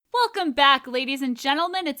Welcome back, ladies and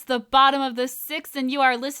gentlemen. It's the bottom of the sixth, and you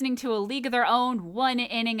are listening to A League of Their Own, one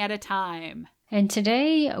inning at a time. And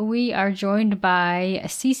today we are joined by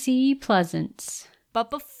CC Pleasance. But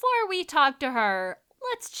before we talk to her,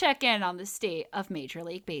 let's check in on the state of Major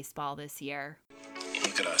League Baseball this year.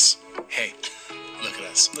 Look at us. Hey, look at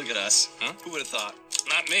us. Look at us. Huh? Who would have thought?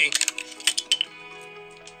 Not me.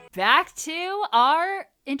 Back to our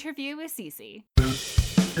interview with Cece.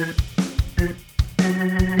 I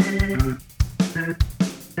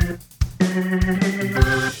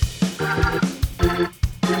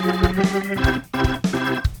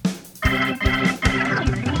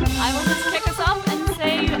will just kick us off and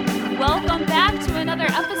say welcome back to another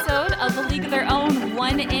episode of A League of Their Own,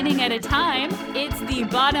 one inning at a time. It's the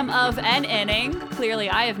bottom of an inning. Clearly,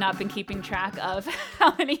 I have not been keeping track of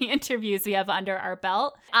how many interviews we have under our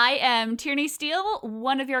belt. I am Tierney Steele,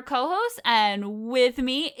 one of your co-hosts, and with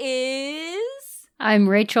me is... I'm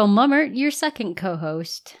Rachel Mummert, your second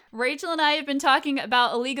co-host. Rachel and I have been talking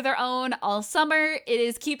about A League of Their Own all summer. It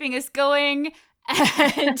is keeping us going.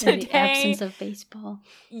 And today, in the absence of baseball.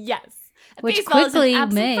 Yes. Which Baseball quickly is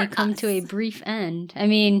an may absent for come us. to a brief end. I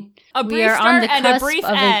mean, A we brief are on start the and a cusp brief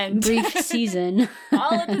of end. a brief season.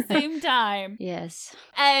 All at the same time. Yes.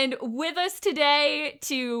 And with us today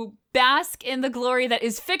to bask in the glory that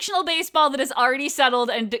is fictional baseball that is already settled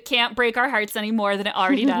and can't break our hearts any more than it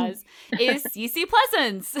already does is CC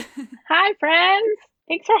Pleasance. Hi, friends.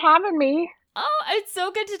 Thanks for having me. Oh, it's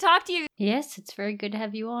so good to talk to you. Yes, it's very good to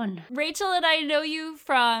have you on. Rachel and I know you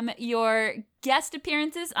from your guest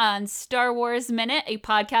appearances on Star Wars Minute, a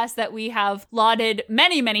podcast that we have lauded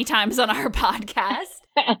many, many times on our podcast.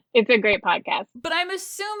 It's a great podcast. But I'm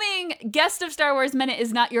assuming guest of Star Wars Minute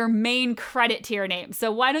is not your main credit to your name.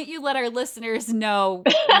 So why don't you let our listeners know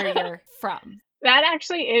where you're from? That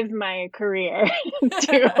actually is my career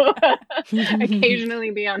to occasionally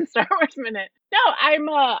be on Star Wars Minute. No,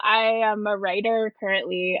 I am a writer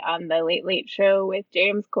currently on the Late Late Show with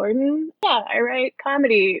James Corden. Yeah, I write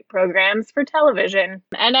comedy programs for television,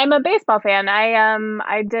 and I'm a baseball fan.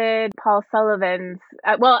 I did Paul Sullivan's.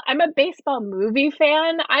 I'm a baseball movie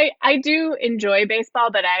fan. I do enjoy baseball,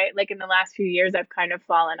 but in the last few years I've kind of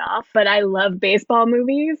fallen off. But I love baseball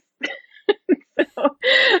movies. So,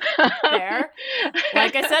 there.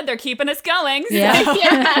 Like I said, they're keeping us going. So. Yeah.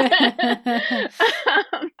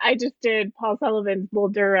 I just did Paul Sullivan's Bull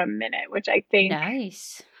Durham Minute, which I think...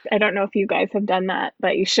 Nice. I don't know if you guys have done that,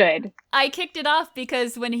 but you should. I kicked it off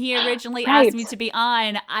because when he originally asked me to be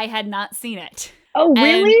on, I had not seen it. Oh,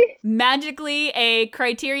 really? And magically, a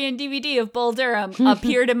Criterion DVD of Bull Durham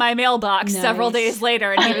appeared in my mailbox several days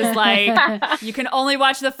later, and he was like, you can only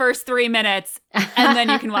watch the first 3 minutes, and then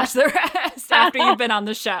you can watch the rest after you've been on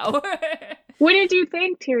the show. What did you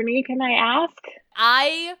think, Tierney? Can I ask?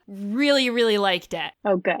 I really, really liked it.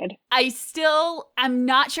 Oh, good. I'm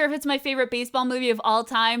not sure if it's my favorite baseball movie of all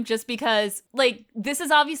time, just because, this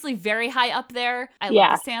is obviously very high up there. I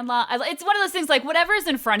love The Sandlot. It's one of those things, whatever's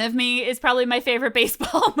in front of me is probably my favorite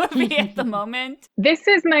baseball movie at the moment. This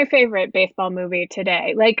is my favorite baseball movie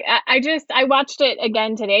today. I watched it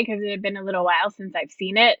again today because it had been a little while since I've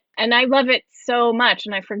seen it, and I love it so much,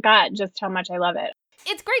 and I forgot just how much I love it.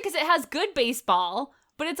 It's great because it has good baseball,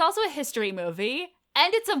 but it's also a history movie,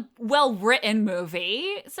 and it's a well-written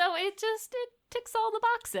movie, so it ticks all the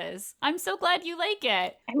boxes. I'm so glad you like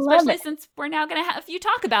it, especially since we're now going to have you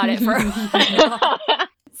talk about it for a while.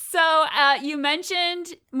 So you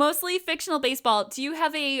mentioned mostly fictional baseball. Do you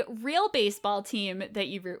have a real baseball team that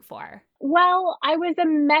you root for? Well, I was a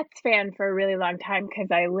Mets fan for a really long time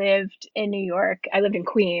because I lived in New York. I lived in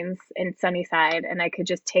Queens in Sunnyside, and I could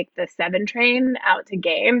just take the 7 train out to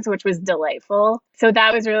games, which was delightful. So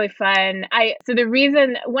that was really fun.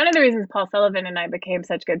 One of the reasons Paul Sullivan and I became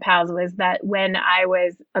such good pals was that when I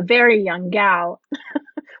was a very young gal,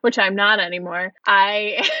 which I'm not anymore,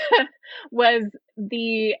 I was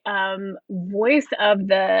the voice of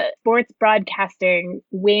the sports broadcasting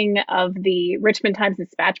wing of the Richmond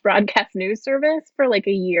Times-Dispatch broadcast news service for a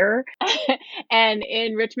year. And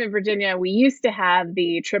in Richmond, Virginia, we used to have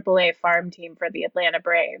the AAA farm team for the Atlanta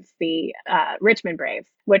Braves, the Richmond Braves,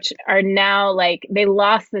 which are now they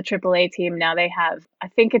lost the AAA team. Now they have, I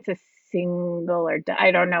think it's a single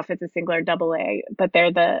I don't know if it's a single or double A, but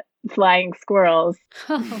they're the Flying Squirrels.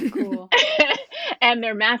 Oh, cool. And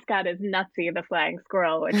their mascot is Nutsy, the flying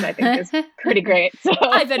squirrel, which I think is pretty great. So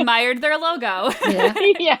I've admired their logo. Yeah.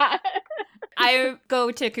 Yeah. I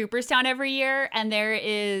go to Cooperstown every year, and there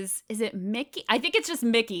is it Mickey? I think it's just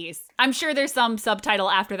Mickey's. I'm sure there's some subtitle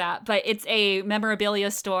after that, but it's a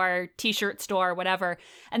memorabilia store, t-shirt store, whatever.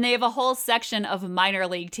 And they have a whole section of minor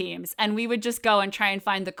league teams. And we would just go and try and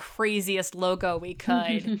find the craziest logo we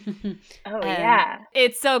could. Yeah.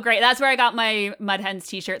 It's so great. That's where I got my Mud Hens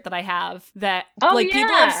t-shirt that I have that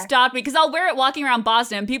people have stopped me because I'll wear it walking around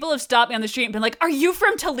Boston. People have stopped me on the street and been like, "Are you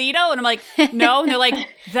from Toledo?" And I'm like, "No." And they're like,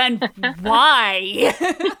 "Then why?"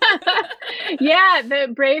 Yeah,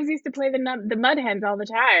 the Braves used to play the Mud Hens all the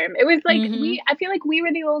time. It was like I feel like we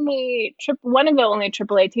were the only one of the only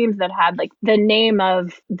AAA teams that had like the name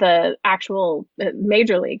of the actual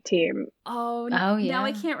major league team. Oh yeah. Now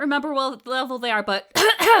I can't remember what level they are, but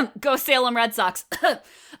go Salem Red Sox.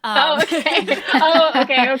 Okay.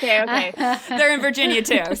 They're in Virginia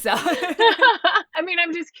too, so. I mean,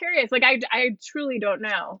 I'm just curious. Like, I truly don't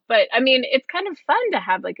know. But, I mean, it's kind of fun to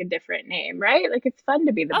have, like, a different name, right? Like, it's fun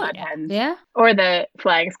to be the Mud Hens. Yeah. Or the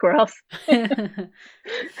Flying Squirrels.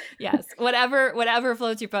 Yes. Whatever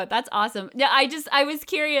floats your boat. That's awesome. Yeah, I was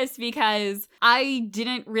curious because I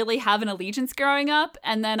didn't really have an allegiance growing up.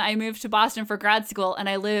 And then I moved to Boston for grad school, and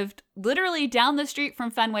I lived literally down the street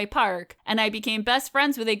from Fenway Park, and I became best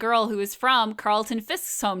friends with a girl who was from Carlton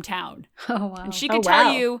Fisk's hometown. Oh, wow. And she could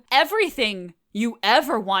tell you everything you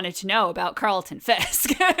ever wanted to know about Carlton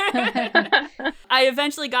Fisk. I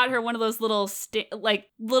eventually got her one of those little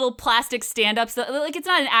little plastic stand-ups that, like, it's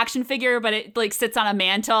not an action figure, but it like sits on a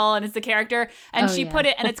mantle and it's the character. And she put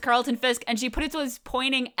it, and it's Carlton Fisk, and she put it so it was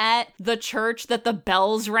pointing at the church that the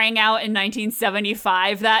bells rang out in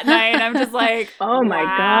 1975 that night. And I'm just like, oh my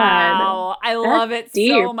God. I love it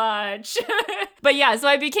so much. But yeah, so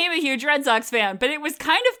I became a huge Red Sox fan, but it was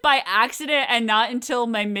kind of by accident and not until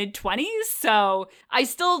my mid-20s. So I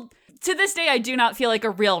still, to this day, I do not feel like a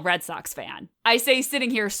real Red Sox fan. I say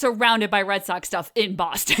sitting here surrounded by Red Sox stuff in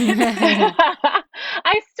Boston.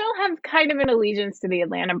 I still have kind of an allegiance to the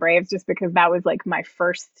Atlanta Braves just because that was like my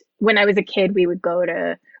first, when I was a kid, we would go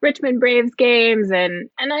to Richmond Braves games and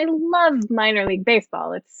I love minor league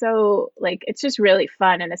baseball. It's so like, it's just really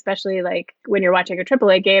fun. And especially like when you're watching a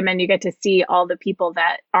AAA game and you get to see all the people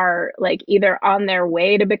that are like either on their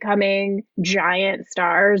way to becoming giant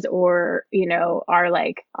stars or, you know, are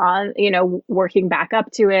like on, you know, working back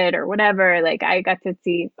up to it or whatever. Like I got to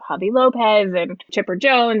see Javi Lopez and Chipper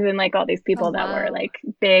Jones and like all these people that were like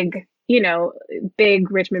big, you know,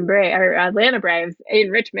 big Richmond Braves or Atlanta Braves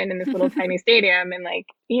in Richmond in this little tiny stadium. And like,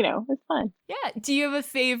 you know, it's fun. Yeah. Do you have a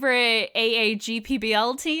favorite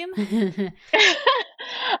AAGPBL team?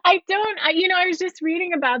 I don't, I was just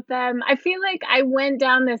reading about them. I feel like I went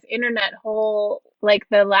down this internet hole like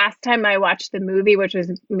the last time I watched the movie, which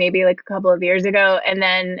was maybe like a couple of years ago. And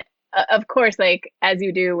then of course, like as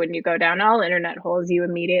you do when you go down all internet holes, you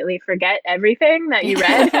immediately forget everything that you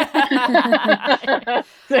read.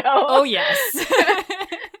 Oh, yes.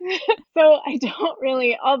 So I don't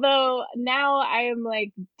really, although now I am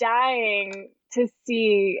like dying to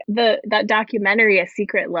see that documentary, A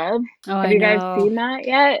Secret Love. Oh, Have you guys seen that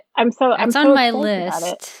yet? I'm on so my excited about it.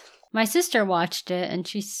 list. My sister watched it and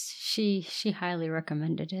she highly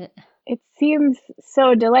recommended it. It seems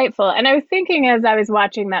so delightful. And I was thinking as I was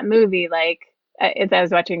watching that movie, like as I was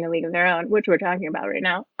watching The League of Their Own, which we're talking about right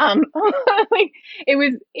now, like it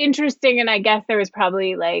was interesting. And I guess there was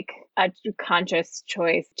probably like a conscious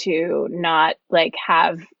choice to not like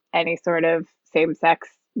have any sort of same-sex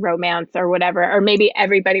romance or whatever, or maybe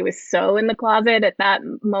everybody was so in the closet at that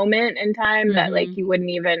moment in time that like you wouldn't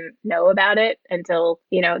even know about it until,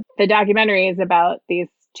 you know, the documentary is about these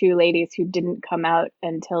two ladies who didn't come out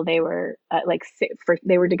until they were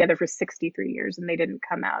they were together for 63 years and they didn't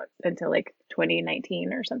come out until like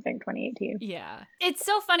 2019 or something, 2018. Yeah. It's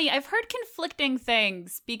so funny. I've heard conflicting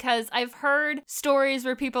things because I've heard stories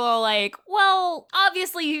where people are like, well,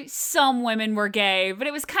 obviously some women were gay, but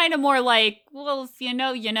it was kind of more like, well, if you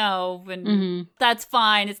know, you know, and that's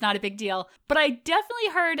fine. It's not a big deal. But I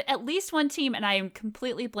definitely heard at least one team, and I am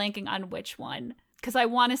completely blanking on which one, because I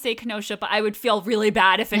want to say Kenosha, but I would feel really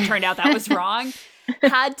bad if it turned out that was wrong,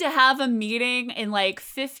 had to have a meeting in like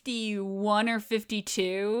 51 or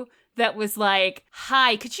 52 that was like,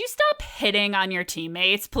 hi, could you stop hitting on your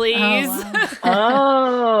teammates, please?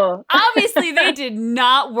 Oh. Obviously, they did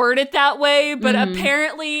not word it that way, but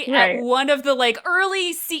apparently at one of the like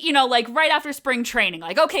early, like right after spring training,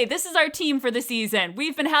 like, okay, this is our team for the season.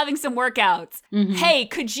 We've been having some workouts. Hey,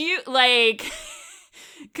 could you like...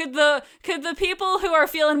 could the people who are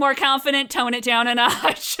feeling more confident tone it down a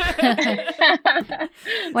notch?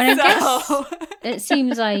 When I guess it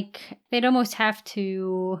seems like they'd almost have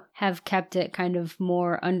to have kept it kind of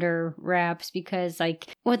more under wraps, because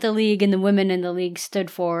like what the league and the women in the league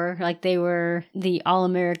stood for, like they were the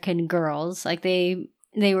All-American girls, like they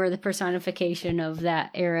were the personification of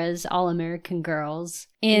that era's All-American girls.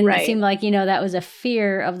 And it seemed like, that was a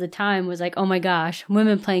fear of the time, was like, oh my gosh,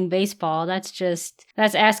 women playing baseball, that's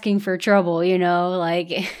asking for trouble,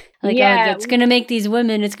 like oh, it's going to make these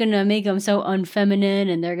women, it's going to make them so unfeminine,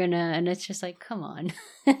 and it's just like, come on.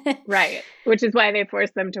 Right. Which is why they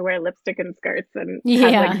force them to wear lipstick and skirts and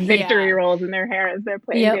have like victory rolls in their hair as they're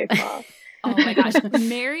playing baseball. Oh my gosh.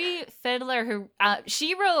 Mary Fiedler, who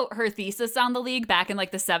she wrote her thesis on the league back in like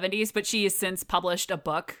the 70s, but she has since published a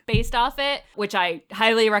book based off it, which I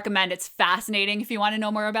highly recommend. It's fascinating if you want to know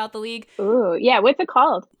more about the league. Ooh, yeah. What's it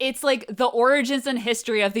called? It's like the origins and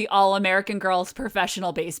history of the All-American Girls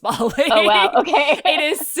Professional Baseball League. Oh, wow. Okay. It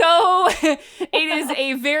is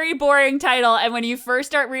a very boring title. And when you first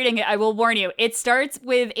start reading it, I will warn you, it starts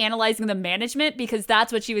with analyzing the management, because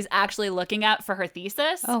that's what she was actually looking at for her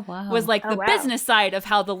thesis. Oh, wow. Was like the business side of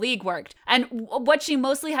how the league worked. And what she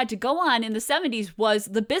mostly had to go on in the 70s was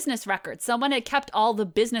the business records. Someone had kept all the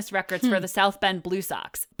business records for the South Bend Blue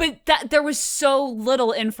Sox. But there was so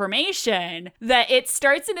little information that it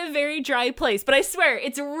starts in a very dry place. But I swear,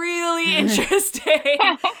 it's really interesting,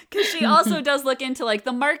 because she also does look into like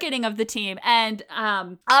the marketing of the team. And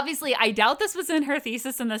obviously, I doubt this was in her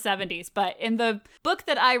thesis in the 70s, but in the book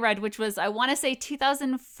that I read, which was, I want to say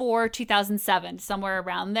 2004, 2007, somewhere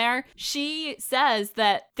around there, she says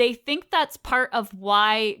that they think that's part of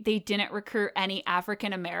why they didn't recruit any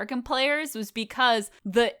African American players, was because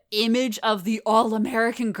the image of the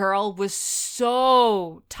All-American girl was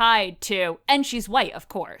so tied to, and she's white, of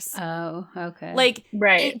course. Oh, okay. Like,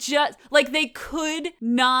 it just, like, they could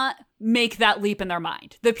not make that leap in their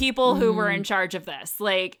mind. The people who were in charge of this.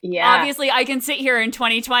 Like, obviously I can sit here in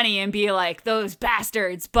 2020 and be like, those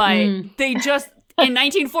bastards, but they just... In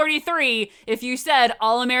 1943, if you said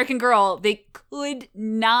All-American Girl, they could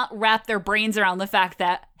not wrap their brains around the fact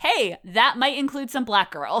that, hey, that might include some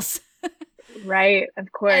black girls. Right,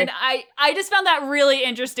 of course. And I just found that really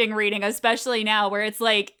interesting reading, especially now, where it's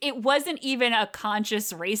like, it wasn't even a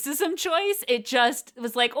conscious racism choice. It just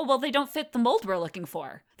was like, oh, well, they don't fit the mold we're looking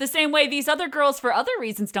for. The same way these other girls, for other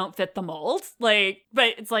reasons, don't fit the mold. Like,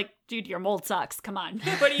 but it's like, dude, your mold sucks. Come on.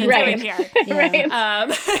 What are you doing here? Right.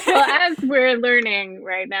 Well, as we're learning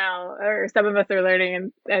right now, or some of us are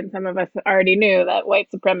learning, and some of us already knew, that white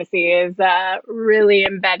supremacy is really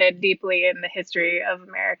embedded deeply in the history of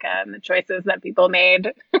America and the choices that people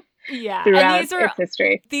made. Yeah, throughout its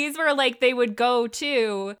history. These were like, they would go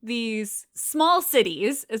to these small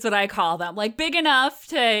cities, is what I call them, like big enough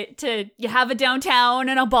to you have a downtown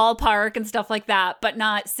and a ballpark and stuff like that, but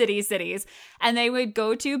not cities. And they would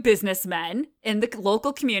go to businessmen in the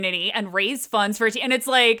local community and raise funds for and it's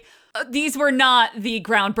like, these were not the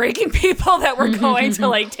groundbreaking people that were going to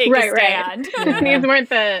like take a stand. Right. These weren't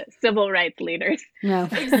the civil rights leaders. No,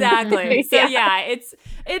 exactly. So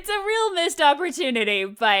it's a real missed opportunity,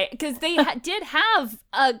 but because they did have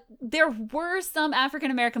there were some African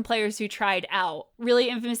American players who tried out. Really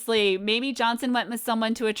infamously, Mamie Johnson went with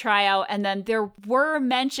someone to a tryout, and then there were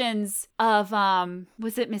mentions of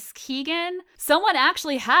was it Miss Keegan? Someone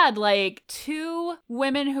actually had like 2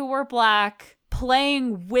 women who were black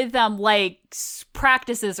playing with them, like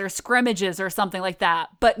practices or scrimmages or something like that,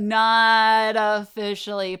 but not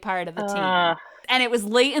officially part of the team. And it was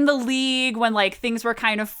late in the league when like things were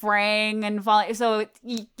kind of fraying and so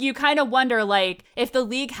you kind of wonder, like, if the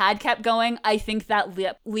league had kept going, I think that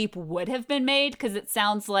leap would have been made, because it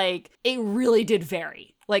sounds like it really did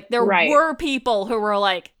vary. Like there were people who were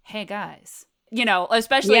like, hey guys, you know,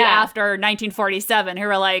 especially after 1947, who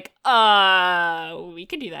were like, we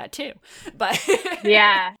could do that too. But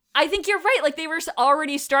yeah, I think you're right. Like, they were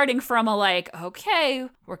already starting from a like, okay,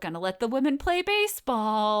 we're going to let the women play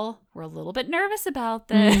baseball. We're a little bit nervous about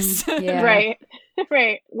this. Right.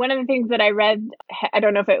 One of the things that I read, I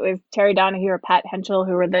don't know if it was Terry Donahue or Pat Henschel,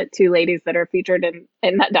 who were the 2 ladies that are featured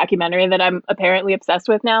in that documentary that I'm apparently obsessed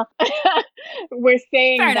with now, were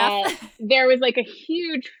saying that there was like a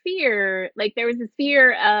huge fear, like there was this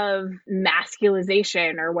fear of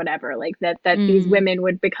masculization or whatever, like that these women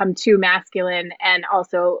would become too masculine. And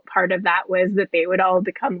also part of that was that they would all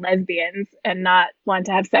become lesbians and not want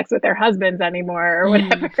to have sex with their husbands anymore or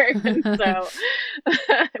whatever. And so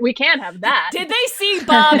we can't have that. Did they see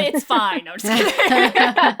Bob? It's fine. No, just kidding.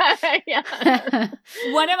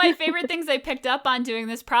 One of my favorite things I picked up on doing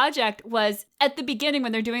this project was at the beginning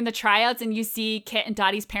when they're doing the tryouts, and you see Kit and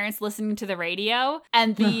Dottie's parents listening to the radio,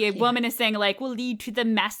 and the woman is saying like, will lead to the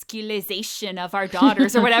masculization of our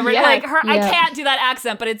daughters or whatever. Like I can't do that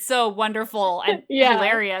accent, but it's so wonderful and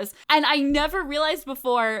hilarious. And I never realized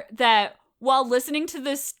before that while listening to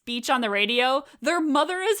this speech on the radio, their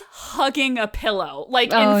mother is hugging a pillow.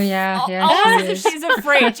 Like, she's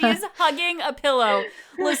afraid. She is hugging a pillow,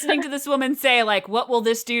 listening to this woman say, like, what will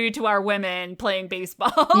this do to our women playing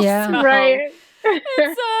baseball? Yeah. So, right.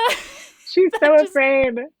 It's, she's so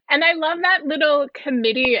afraid. And I love that little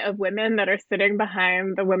committee of women that are sitting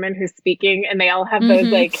behind the woman who's speaking, and they all have those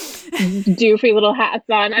like doofy little hats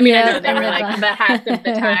on. I mean, I know they were like the hats of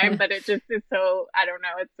the time, but it just is so, I don't know,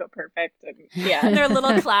 it's so perfect. And their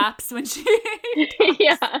little claps when she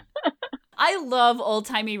yeah. I love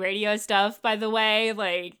old-timey radio stuff, by the way.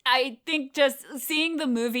 Like, I think just seeing the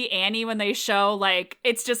movie Annie when they show, like,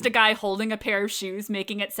 it's just a guy holding a pair of shoes,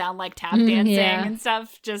 making it sound like tap dancing and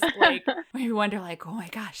stuff. Just, like, we wonder, like, oh my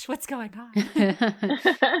gosh, what's going on?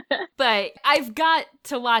 But I've got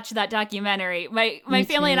to watch that documentary. My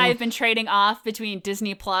family and I have been trading off between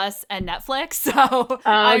Disney Plus and Netflix. So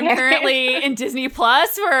I'm currently in Disney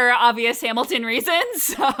Plus for obvious Hamilton reasons.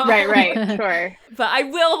 So. Right, sure. But I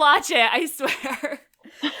will watch it, I swear.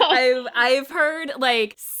 I've heard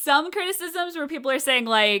like some criticisms where people are saying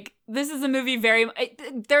like this is a movie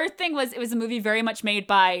their thing was it was a movie very much made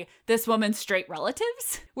by this woman's straight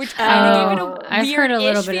relatives, which kind of gave it a weird I've heard a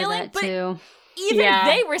little bit feeling, of that too. Even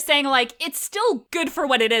they were saying like it's still good for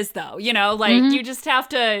what it is though, you know, like you just have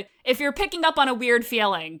to, if you're picking up on a weird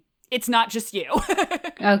feeling, it's not just you.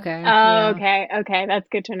 Okay. Okay, that's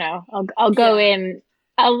good to know. I'll go in.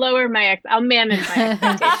 I'll I'll manage my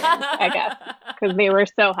expectations, I guess, because they were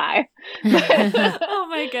so high. Oh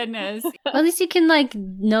my goodness. Well, at least you can like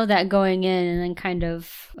know that going in and then kind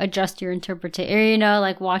of adjust your interpretation, or, you know,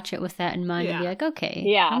 like watch it with that in mind and be like,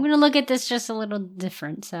 okay, I'm going to look at this just a little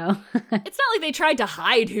different. So it's not like they tried to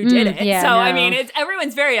hide who did it. I mean,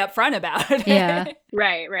 everyone's very upfront about it. Yeah.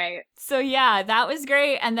 Right. So yeah, that was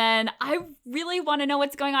great. And then I really want to know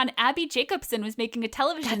what's going on. Abby Jacobson was making a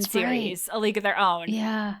television series, A League of Their Own.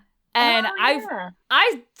 Yeah. And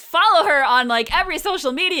I follow her on like every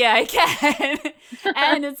social media I can.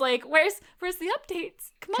 And it's like, where's the updates?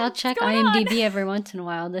 Come on. I'll check IMDb every once in a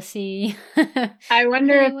while to see. I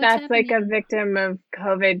wonder if that's happening. Like a victim of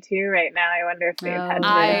COVID too right now. I wonder if they've had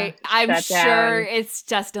to I'm shut sure down. it's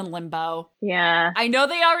just in limbo. Yeah. I know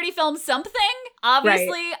they already filmed something.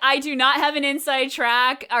 Obviously, I do not have an inside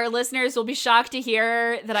track. Our listeners will be shocked to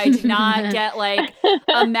hear that I did not get like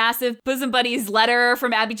a massive Bosom Buddies letter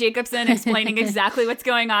from Abby Jacobson explaining exactly what's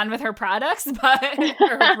going on with her products, but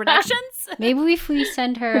her productions. Maybe if we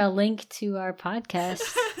send her a link to our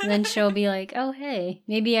podcast, then she'll be like, oh, hey,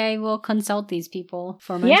 maybe I will consult these people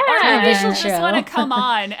for my television show. She'll just want to come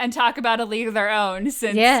on and talk about A League of Their Own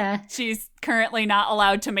since she's currently not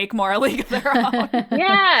allowed to make more A League of Their Own.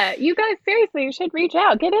 Yeah, you guys, seriously, you should reach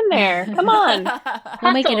out. Get in there. Come on.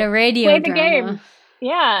 We'll make it a radio drama. Play the game.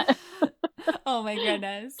 Yeah. Oh my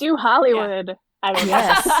goodness. Do Hollywood. Yeah. I don't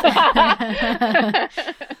know.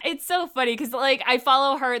 It's so funny because like I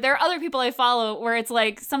follow her. There are other people I follow where it's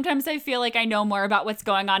like sometimes I feel like I know more about what's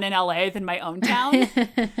going on in LA than my own town.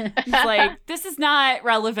 It's like this is not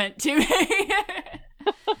relevant to me.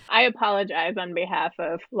 I apologize on behalf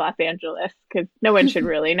of Los Angeles because no one should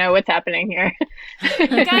really know what's happening here.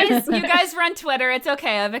 You guys run Twitter. It's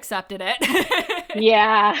okay. I've accepted it.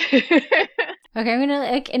 Yeah. Okay, I'm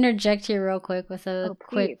gonna interject here real quick with a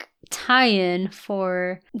quick tie-in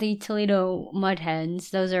for the Toledo Mud Hens.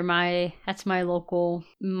 That's my local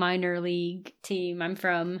minor league team. I'm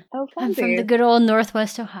from the good old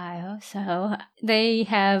Northwest Ohio, so they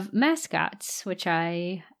have mascots, which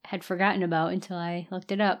I had forgotten about until I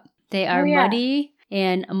looked it up. They are Muddy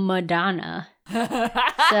and Madonna. And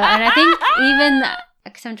I think even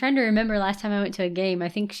because I'm trying to remember last time I went to a game, I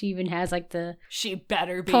think she even has like the she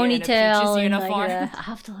better be ponytail in a uniform. Like I'll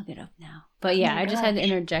have to look it up now. But yeah, I just had to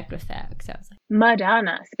interject with that because I was like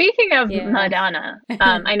Madonna. Speaking of Madonna,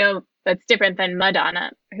 I know that's different than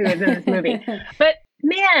Madonna, who is in this movie, but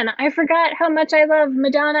man, I forgot how much I love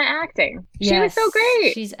Madonna acting. She was so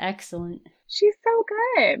great. She's excellent. She's so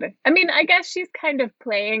good. I mean, I guess she's kind of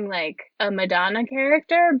playing like a Madonna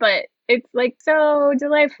character, but it's like so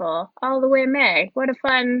delightful all the way, May. What a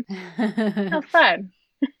fun, how fun.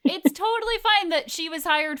 It's totally fine that she was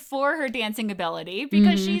hired for her dancing ability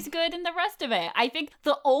because she's good in the rest of it. I think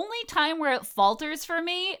the only time where it falters for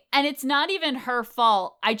me, and it's not even her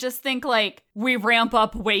fault, I just think like we ramp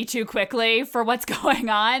up way too quickly for what's going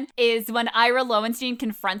on, is when Ira Lowenstein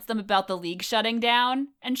confronts them about the league shutting down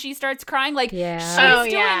and she starts crying. Like, she's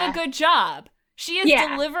doing a good job. She is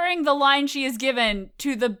delivering the line she is given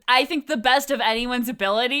to I think the best of anyone's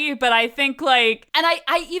ability, but I think like, and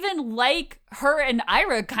I even like her and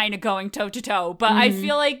Ira kind of going toe to toe, but I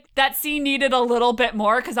feel like that scene needed a little bit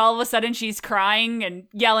more because all of a sudden she's crying and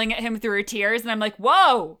yelling at him through her tears, and I'm like,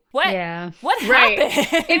 whoa, what? Yeah. What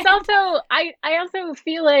happened? It's also, I also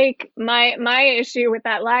feel like my issue with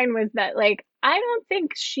that line was that like, I don't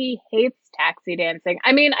think she hates taxi dancing.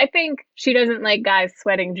 I mean, I think she doesn't like guys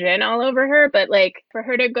sweating gin all over her, but like for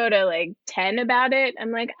her to go to like 10 about it,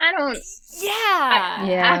 I'm like, I don't.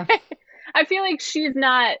 Yeah. I feel like she's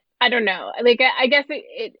not, I don't know. Like, I guess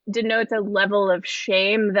it denotes a level of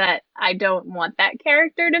shame that I don't want that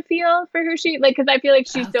character to feel for who she, like, because I feel like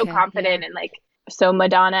she's so confident and like so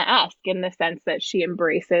Madonna-esque in the sense that she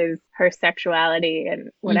embraces her sexuality and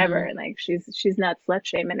whatever. And like, she's not slut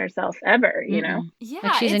shaming herself ever, you know? Yeah.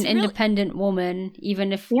 Like she's an independent woman,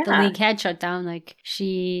 even if the league had shut down, like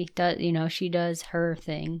she does, you know, she does her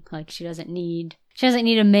thing. Like she doesn't need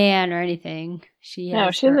a man or anything. She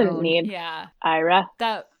doesn't need Ira.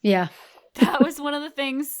 That was one of the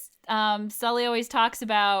things Sully always talks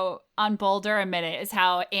about on Boulder a Minute is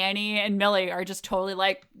how Annie and Millie are just totally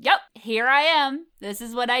like, yep, here I am. This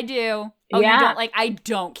is what I do. Oh, you don't like, I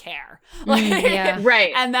don't care. Like,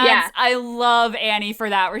 right. And that's, I love Annie for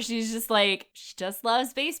that, where she's just like, she just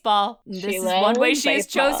loves baseball. This is one way she has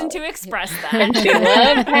chosen to express that. And she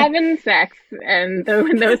loves having sex. And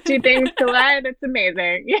when those two things collide, it's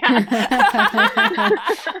amazing. Yeah.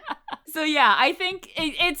 So yeah, I think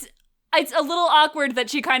it's a little awkward that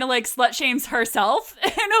she kind of like slut shames herself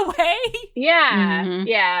in a way. Yeah.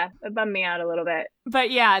 Yeah. It bummed me out a little bit.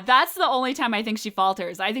 But yeah, that's the only time I think she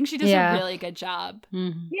falters. I think she does a really good job.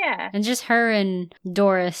 Yeah. And just her and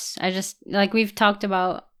Doris, I just, like we've talked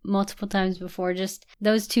about multiple times before, just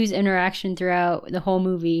those two's interaction throughout the whole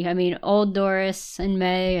movie. I mean, old Doris and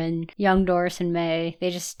May and young Doris and May, they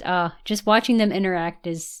just watching them interact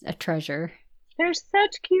is a treasure. They're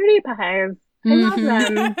such cutie pies. I love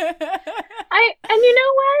them. And you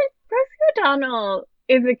know what? Rosie O'Donnell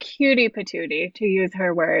is a cutie patootie, to use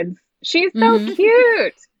her words. She's so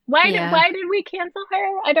cute. Why did we cancel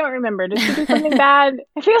her? I don't remember. Did she do something bad?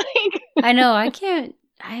 I feel like I know.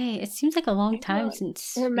 It seems like a long time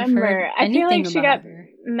since remember. I feel like she got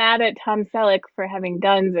mad at Tom Selleck for having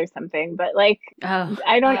guns or something, but like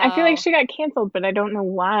I feel like she got canceled, but I don't know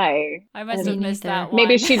why. I must have missed that one.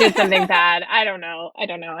 Maybe she did something bad. I don't know. I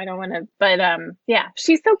don't want to, but yeah,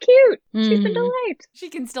 she's so cute. She's a delight. She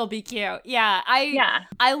can still be cute. Yeah.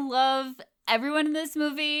 I love everyone in this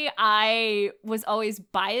movie. I was always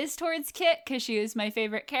biased towards Kit because she was my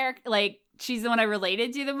favorite character. Like, she's the one I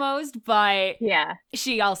related to the most, but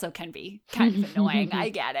she also can be kind of annoying. I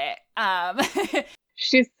get it.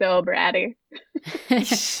 She's so bratty.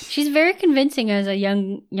 She's very convincing as a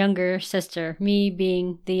younger sister. Me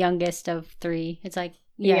being the youngest of three, it's like,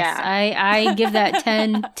 yes, I give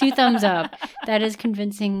that 2 thumbs up. That is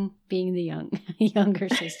convincing being the younger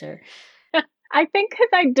sister. I think because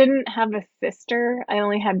I didn't have a sister, I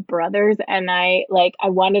only had brothers, and I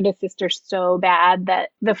wanted a sister so bad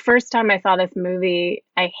that the first time I saw this movie,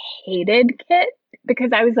 I hated Kit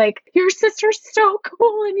because I was like, your sister's so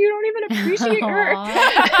cool and you don't even appreciate her.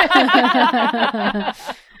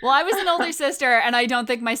 Well, I was an older sister, and I don't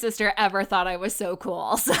think my sister ever thought I was so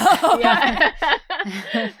cool. So yeah.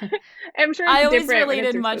 I'm sure I always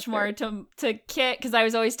related much more to Kit because I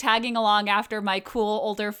was always tagging along after my cool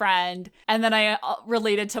older friend, and then I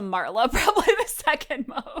related to Marla, probably the second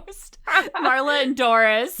most. Marla and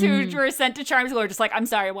Doris, who were sent to Charm School, were just like, I'm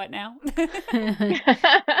sorry, what now?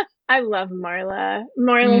 I love Marla.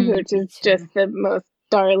 Marla Hooch is just the most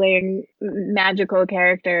darling, magical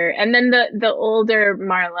character. And then the older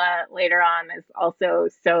Marla later on is also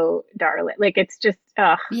so darling. Like, it's just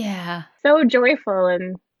so joyful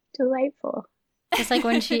and delightful. Just like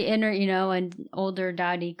when she when older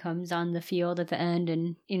Dottie comes on the field at the end,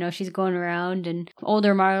 and she's going around, and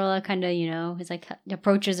older Marla kind of is like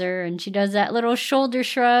approaches her, and she does that little shoulder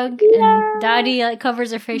shrug, and Dottie like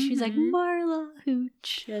covers her face. She's like, Marla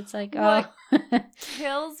Hooch. It's like, what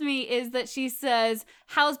kills me is that she says,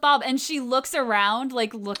 how's Bob? And she looks around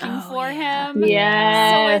like looking for him.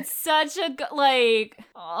 Yeah. So it's such a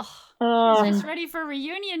she's ready for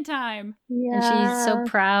reunion time. Yeah. And she's so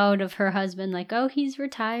proud of her husband, like, oh, he's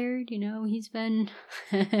retired, he's been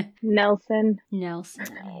Nelson. Yeah.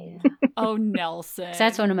 Oh, Nelson.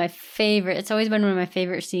 That's one of my favorite. It's always been one of my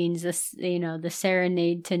favorite scenes. This, the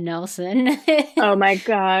serenade to Nelson. Oh my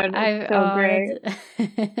God, so great.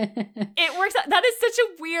 It works out. That is such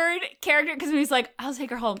a weird character because when he's like, I'll take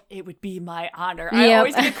her home, it would be my honor. I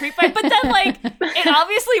always get creeped by, but then like it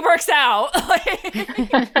obviously works out.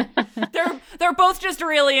 They're both just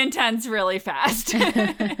really intense, really fast.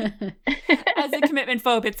 As a commitment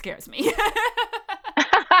phobe, it scares me.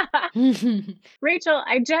 Rachel,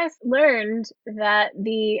 I just learned that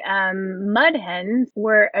the Mud Hens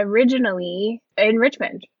were originally in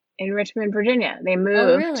Richmond, Virginia. They moved.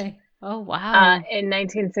 Oh, really? Oh, wow. In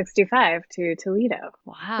 1965 to Toledo.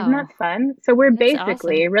 Wow. Isn't that fun? So we're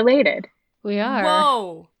basically awesome. related. We are.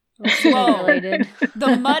 Whoa. Whoa. Related.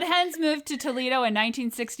 The Mud Hens moved to Toledo in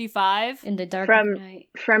 1965. In the dark of night.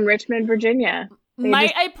 From Richmond, Virginia.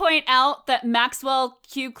 Might I point out that Maxwell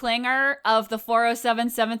Q. Klinger of the 407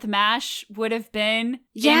 7th MASH would have been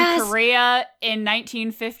in Korea in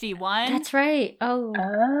 1951? That's right. Oh.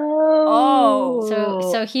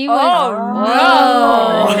 So he was. Oh,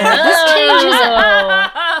 no. This changes.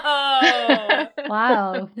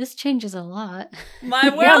 Wow. This changes a lot.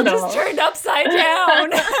 My world just turned upside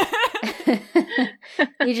down.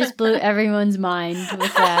 He just blew everyone's mind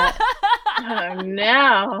with that. Oh,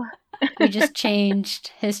 no. We just changed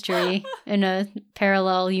history in a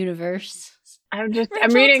parallel universe. Rachel,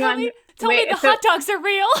 reading tell on. Me the hot dogs are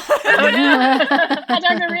real. Oh no! Hot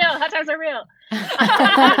dogs are real. Hot dogs are real.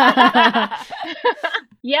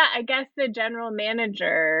 Yeah, I guess the general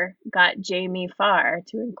manager got Jamie Farr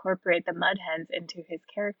to incorporate the Mud Hens into his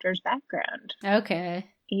character's background. Okay.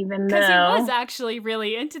 Even though because he was actually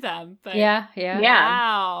really into them. But yeah.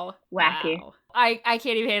 Wow. Wacky. Wow. I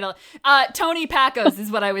can't even handle it. Tony Pacos is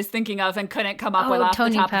what I was thinking of and couldn't come up with off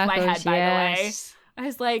Tony the top of my Pacos, head, by the way. I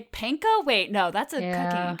was like, panko? Wait, no, that's a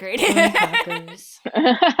cooking ingredient.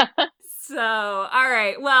 So, all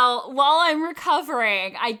right. Well, while I'm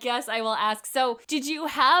recovering, I guess I will ask, so did you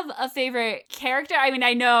have a favorite character? I mean,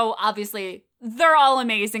 I know, obviously, they're all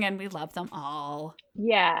amazing and we love them all.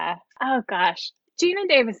 Yeah. Oh, gosh. Geena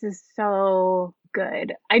Davis is so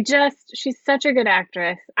good. She's such a good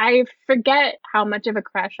actress. I forget how much of a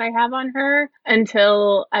crush I have on her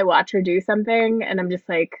until I watch her do something and I'm just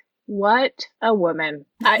like, what a woman.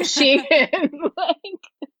 She is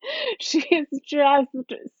she's just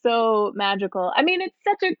so magical. I mean, it's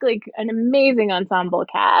such an amazing ensemble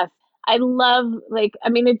cast. I love,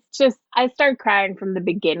 it's just, I start crying from the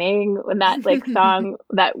beginning when that, song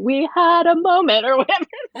that we had a moment or whatever,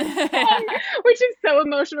 song, which is so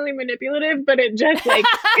emotionally manipulative, but it just,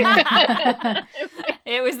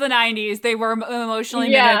 It was the 90s. They were emotionally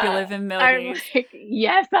manipulative in movies. I'm like,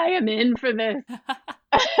 yes, I am in for this.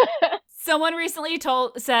 Someone recently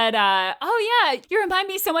said, oh yeah, you remind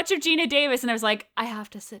me so much of Geena Davis. And I was like, I have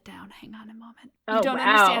to sit down. Hang on a moment. You don't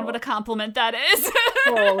understand what a compliment that is.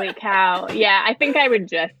 Holy cow. Yeah, I think I would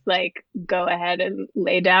just go ahead and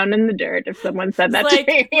lay down in the dirt if someone said that to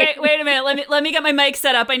me. Wait a minute. Let me get my mic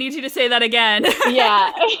set up. I need you to say that again.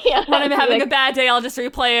 Yeah. When I'm having a bad day, I'll just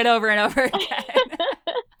replay it over and over again.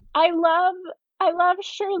 I love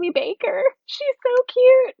Shirley Baker. She's so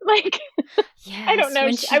cute. Yes, I don't know.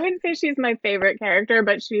 I wouldn't say she's my favorite character,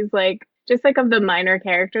 but she's just of the minor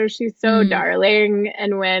characters, she's so darling.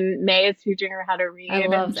 And when May is teaching her how to read,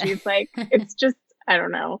 and she's it's just, I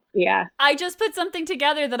don't know. Yeah. I just put something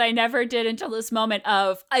together that I never did until this moment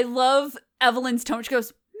of, I love Evelyn's tone. She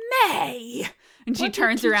goes, May. And she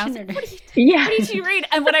turns around. What did you read?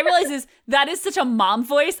 And what I realize is that is such a mom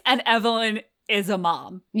voice, and Evelyn is a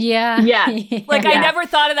mom. Yeah. I never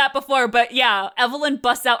thought of that before, but yeah, Evelyn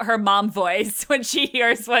busts out her mom voice when she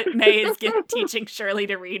hears what May is teaching Shirley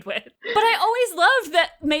to read with. But I always loved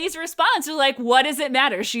that May's response was what does it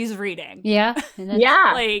matter? She's reading. Yeah.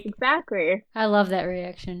 Yeah, exactly. I love that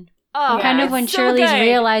reaction. Oh, kind of when Shirley's good.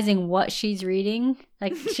 realizing what she's reading.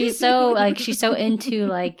 She's so into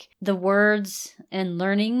the words and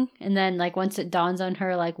learning, and then once it dawns on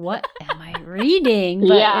her, what am I reading?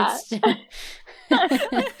 But it's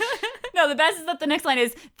No, the best is that the next line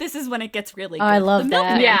is, this is when it gets really good. I love the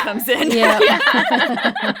that. milkman comes in.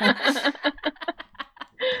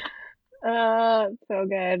 So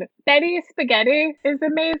good. Betty Spaghetti is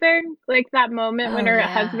amazing. That moment when her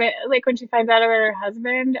husband, when she finds out about her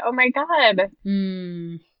husband. Oh my God.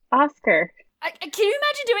 Oscar. Can you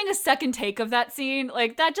imagine doing a second take of that scene?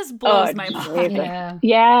 That just blows my mind.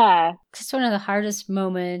 Yeah. Just one of the hardest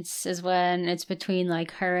moments is when it's between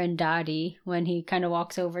her and Dottie, when he kind of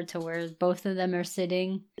walks over to where both of them are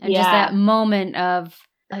sitting, and just that moment of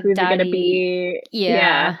who's Dottie, it gonna be?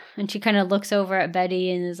 Yeah. And she kind of looks over at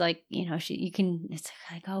Betty and is it's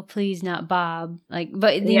oh, please, not Bob.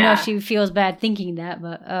 But you know, she feels bad thinking that,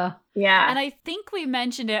 but yeah. And I think we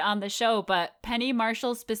mentioned it on the show, but Penny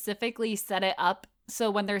Marshall specifically set it up so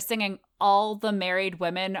when they're singing all the married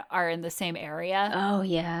women are in the same area. Oh,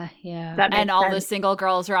 yeah. And all the single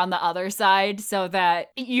girls are on the other side, so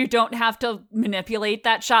that you don't have to manipulate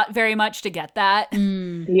that shot very much to get that.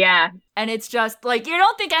 Yeah. And it's just like, you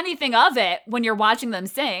don't think anything of it when you're watching them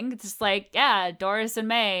sing. It's just like, yeah, Doris and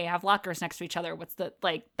May have lockers next to each other.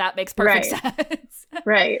 That makes perfect sense.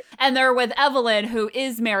 Right. And they're with Evelyn, who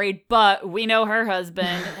is married, but we know her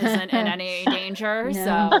husband isn't in any danger.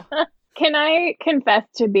 No. So Can I confess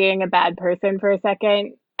to being a bad person for a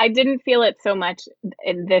second? I didn't feel it so much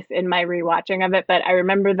in my rewatching of it, but I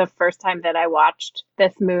remember the first time that I watched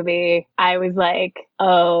this movie, I was like,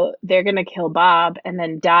 oh, they're going to kill Bob, and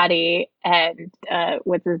then Dottie and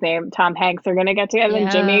what's his name? Tom Hanks are going to get together,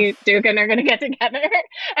 and Jimmy Dugan are going to get together.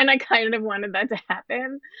 And I kind of wanted that to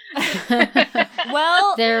happen.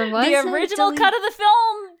 Well, there was the original cut of the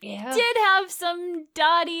film Yeah. did have some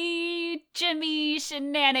Dottie, Jimmy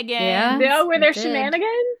shenanigans. Yeah. No, were there Did. shenanigans?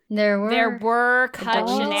 There were cut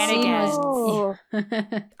Oh. shenanigans. Oh.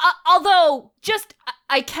 Although,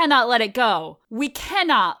 I cannot let it go. We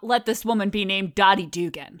cannot let this woman be named Dottie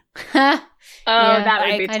Dugan. Oh, that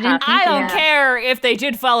would be I tough. didn't think I don't Yeah. care if they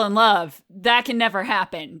did fall in love. That can never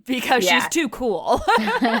happen because Yeah. she's too cool.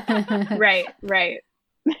 Right.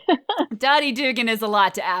 Dottie Dugan is a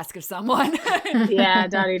lot to ask of someone. Yeah,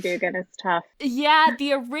 Dottie Dugan is tough. Yeah,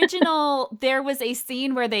 the original, there was a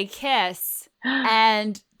scene where they kiss.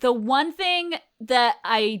 And the one thing that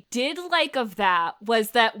I did like of that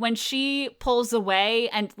was that when she pulls away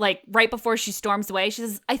and like right before she storms away, she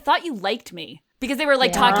says, I thought you liked me. Because they were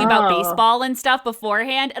like talking about Oh. baseball and stuff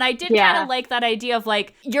beforehand. And I did kind of like that idea of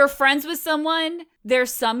like, you're friends with someone,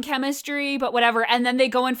 there's some chemistry, but whatever. And then they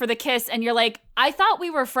go in for the kiss and you're like, I thought we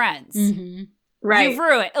were friends. Mhm. Right. You've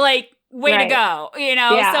ruined, like, way to go, you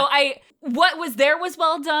know? Yeah. So what was there was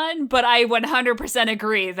well done, but I 100%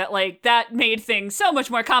 agree that, like, that made things so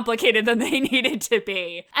much more complicated than they needed to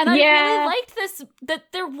be. And I really liked this,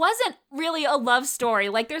 that there wasn't really a love story.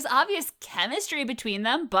 Like, there's obvious chemistry between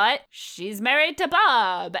them, but she's married to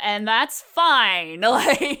Bob, and that's fine.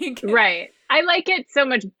 Like, Right. I like it so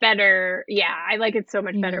much better. Yeah, I like it so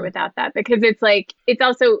much better without that, because it's like, it's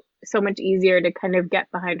also so much easier to kind of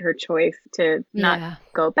get behind her choice to not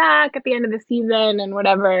go back at the end of the season and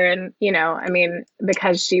whatever. And, you know, I mean,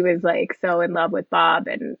 because she was like so in love with Bob,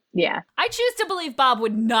 and I choose to believe Bob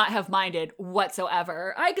would not have minded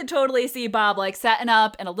whatsoever. I could totally see Bob like setting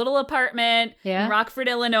up in a little apartment in Rockford,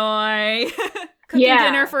 Illinois, cooking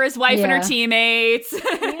dinner for his wife and her teammates.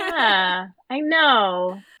 Yeah, I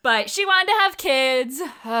know. But she wanted to have kids.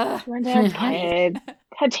 She wanted to have kids.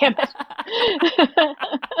 God damn it.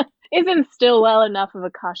 Isn't still well enough of a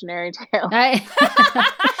cautionary tale.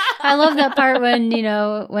 I love that part when, you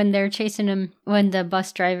know, when they're chasing him, when the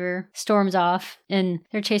bus driver storms off and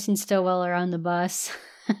they're chasing Stillwell around the bus.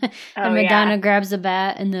 And Madonna grabs the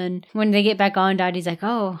bat, and then when they get back on, Dottie's like,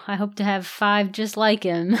 oh, I hope to have 5 just like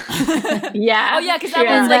him. Yeah. Oh, yeah, because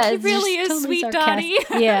that was like, he really is totally sweet, sarcastic.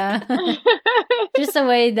 Dottie. Yeah. Just the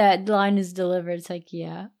way that line is delivered, it's like,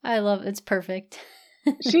 yeah, I love it. It's perfect.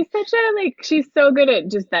 She's such a, like, she's so good at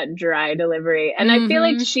just that dry delivery. And I feel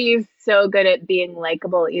like she's so good at being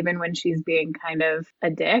likable even when she's being kind of a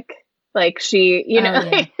dick. Like, she, you know.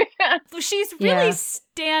 She's really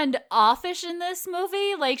standoffish in this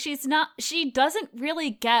movie. Like, she doesn't really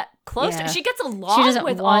get close. Yeah. She gets along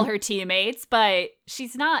with all her teammates, but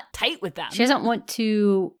she's not tight with them. She doesn't want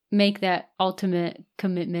to make that ultimate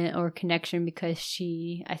commitment or connection because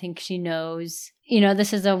I think she knows, you know,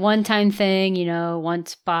 this is a one-time thing, you know,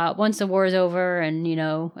 once the war is over and, you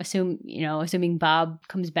know, assuming Bob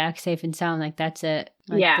comes back safe and sound, like that's it.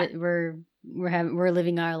 Like, we're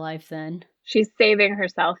living our life then. She's saving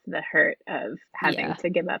herself the hurt of having to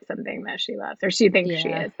give up something that she loves, or she thinks she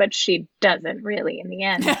is, but she doesn't really in the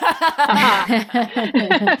end.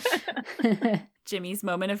 Jimmy's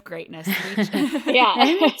moment of greatness.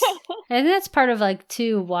 And that's part of, like,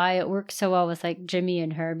 too, why it works so well with, like, Jimmy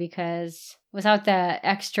and her, because without that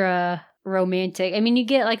extra romantic, I mean, you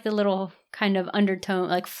get, like, the little kind of undertone,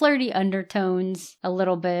 like flirty undertones a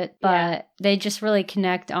little bit, but they just really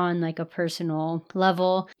connect on like a personal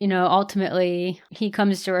level. You know, ultimately he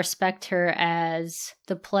comes to respect her as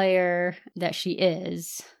the player that she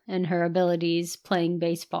is and her abilities playing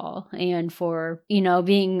baseball, and for, you know,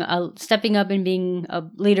 stepping up and being a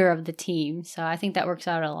leader of the team. So I think that works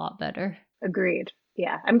out a lot better. Agreed.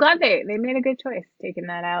 Yeah, I'm glad they made a good choice taking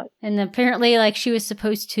that out. And apparently, like, she was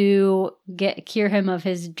supposed to cure him of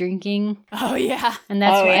his drinking. Oh, yeah. And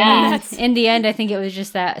that's I mean, in the end, I think it was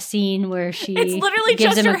just that scene where she It's literally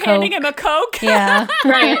gives just him her handing him a Coke. Yeah.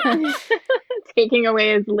 Right. taking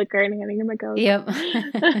away his liquor and handing him a Coke. Yep.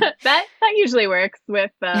 that usually works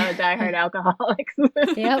with diehard alcoholics.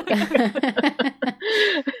 Yep.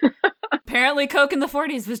 Apparently, Coke in the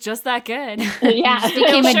 40s was just that good. Yeah. Just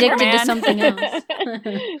became Sugar addicted Man. to something else.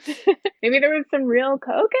 Maybe there was some real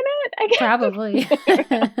Coke in it, I guess. Probably.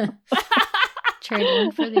 Trade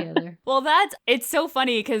one for the other. Well, it's so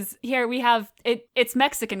funny because here we have it's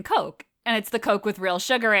Mexican Coke. And it's the Coke with real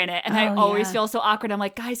sugar in it. And I always feel so awkward. I'm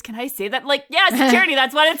like, guys, can I say that? Like, yes, Charity,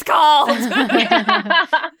 that's what it's called.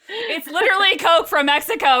 It's literally Coke from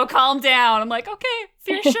Mexico. Calm down. I'm like, okay,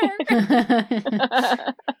 for sure.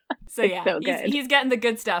 So yeah, so good. he's getting the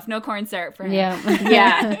good stuff. No corn syrup for him. Yeah.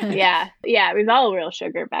 Yeah. It was all real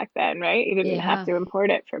sugar back then, right? You didn't have to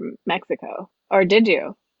import it from Mexico. Or did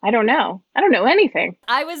you? I don't know. I don't know anything.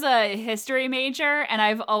 I was a history major, and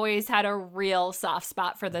I've always had a real soft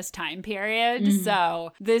spot for this time period. Mm-hmm.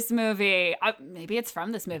 So this movie, maybe it's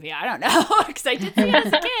from this movie. I don't know, because I did see it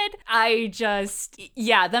as a kid.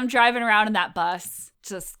 Them driving around in that bus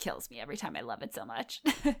just kills me every time. I love it so much.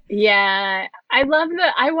 Yeah, I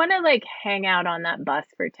want to like hang out on that bus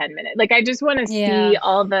for 10 minutes. Like, I just want to see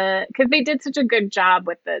all because they did such a good job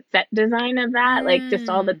with the set design of that, like just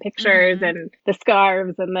all the pictures and the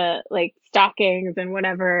scarves and the like stockings and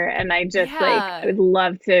whatever. And I just I would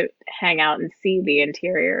love to hang out and see the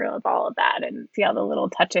interior of all of that and see all the little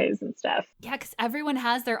touches and stuff. Yeah, because everyone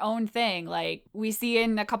has their own thing. Like, we see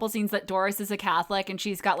in a couple scenes that Doris is a Catholic and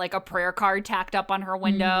she's got like a prayer card tacked up on her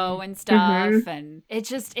window and stuff. And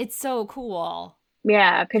it's so cool.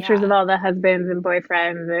 Yeah, pictures of all the husbands and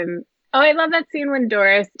boyfriends. And I love that scene when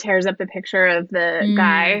Doris tears up the picture of the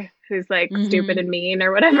guy who's like stupid and mean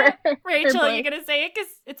or whatever. Rachel, you're going to say it because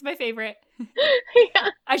it's my favorite. Yeah.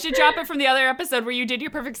 I should drop it from the other episode where you did your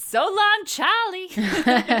perfect "So long, Charlie."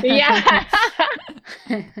 Yeah.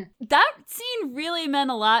 That scene really meant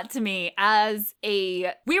a lot to me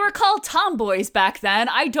we were called tomboys back then.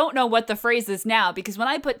 I don't know what the phrase is now, because when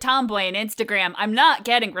I put tomboy on Instagram, I'm not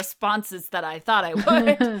getting responses that I thought I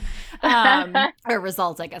would. Or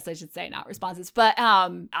results, I guess I should say, not responses. But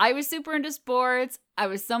I was super into sports. I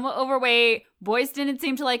was somewhat overweight. Boys didn't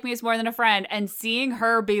seem to like me as more than a friend. And seeing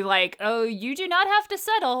her be like, oh, you do not have to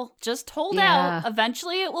settle. Just hold out.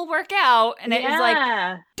 Eventually it will work out. And it was like,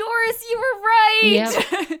 Doris, you were right.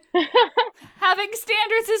 Yep. Having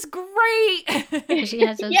standards is great. She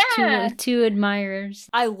has those two admirers.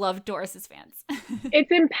 I love Doris's fans. It's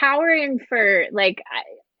empowering for like...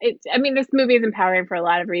 this movie is empowering for a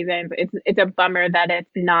lot of reasons. It's a bummer that it's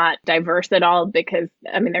not diverse at all because,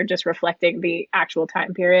 they're just reflecting the actual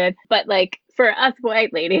time period. But like, for us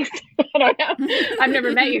white ladies, I don't know. I've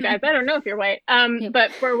never met you guys. I don't know if you're white.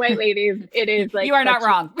 But for white ladies, it is like... You are not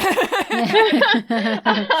wrong.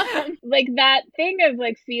 Like that thing of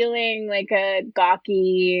like feeling like a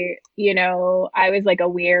gawky, I was like a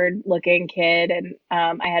weird looking kid and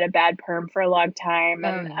I had a bad perm for a long time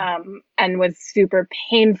and was super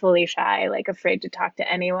painfully shy, like afraid to talk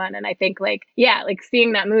to anyone. And I think like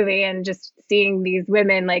seeing that movie and just seeing these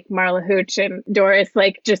women like Marla Hooch and Doris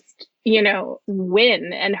like just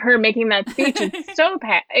win, and her making that speech is it's so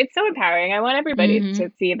empowering. I want everybody to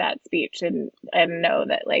see that speech and know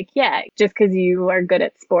that like, just because you are good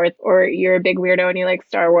at sports or you're a big weirdo and you like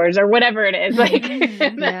Star Wars or whatever it is, like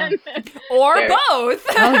or both.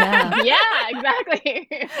 Exactly.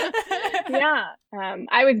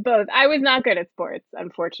 I was both. I was not good at sports,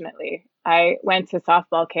 unfortunately. I went to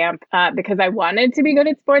softball camp because I wanted to be good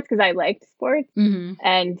at sports because I liked sports.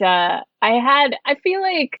 And I feel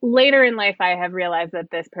like later in life, I have realized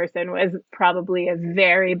that this person was probably a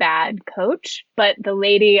very bad coach. But the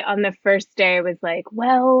lady on the first day was like,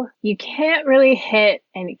 well, you can't really hit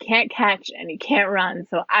and you can't catch and you can't run.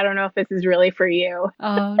 So I don't know if this is really for you.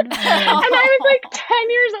 Oh, no. And I was like 10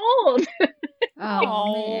 years old.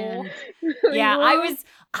 Oh, man. Yeah,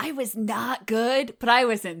 I was not good, but I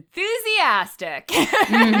was enthusiastic.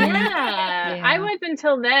 I was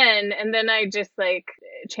until then. And then I just like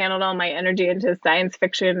channeled all my energy into science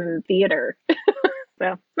fiction and theater.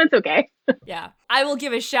 So that's okay. Yeah. I will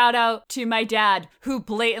give a shout out to my dad, who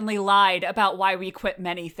blatantly lied about why we quit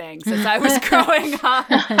many things as I was growing up.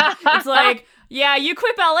 It's like, yeah, you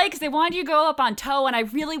quit ballet because they wanted you to go up on toe, and I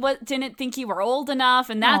really didn't think you were old enough,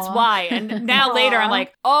 and that's why. And now later, I'm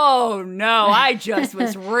like, oh no, I just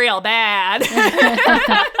was real bad.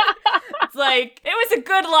 It's like, it was a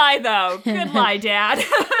good lie, though. Good lie, Dad.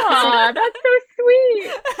 Aw, that's so sweet.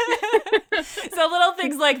 So little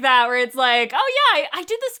things like that where it's like, oh yeah, I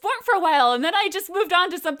did the sport for a while and then I just moved on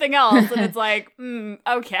to something else. And it's like,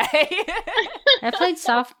 okay. I played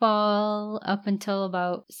softball up until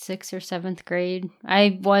about 6th or 7th grade.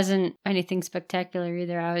 I wasn't anything spectacular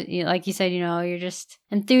either. I was, like you said, you're just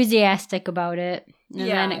enthusiastic about it. And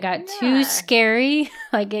then it got too scary.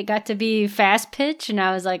 Like it got to be fast pitch, and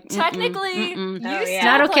I was like, technically, you still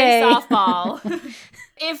not okay. play softball.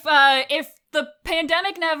 If the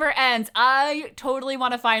pandemic never ends, I totally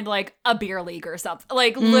want to find like a beer league or something.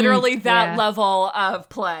 Like literally that level of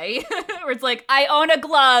play where it's like, I own a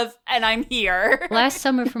glove and I'm here. Last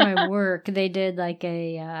summer for my work, they did like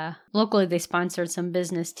locally they sponsored some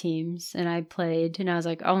business teams and I played and I was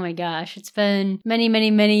like, oh my gosh, it's been many,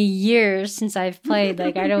 many, many years since I've played.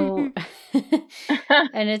 Like I don't,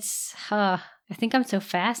 and it's, I think I'm so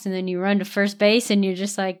fast. And then you run to first base and you're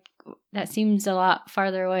just like, that seems a lot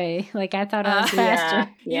farther away. Like I thought I was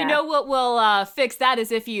faster. Yeah. You know what will fix that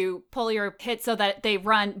is if you pull your hit so that they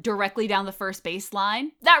run directly down the first base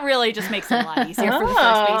line. That really just makes it a lot easier for the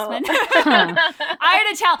first baseman. I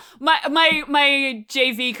had to tell my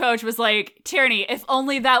JV coach was like, Tierney, if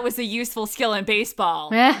only that was a useful skill in baseball.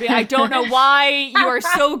 I don't know why you are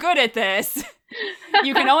so good at this.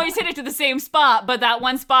 You can always hit it to the same spot, but that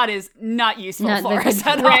one spot is not useful for us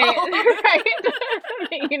at all. Right.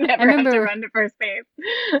 You never have to run to first base.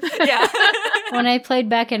 Yeah. When I played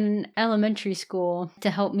back in elementary school, to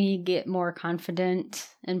help me get more confident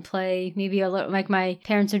and play maybe a little, like my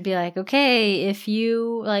parents would be like, okay, if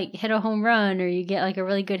you like hit a home run or you get like a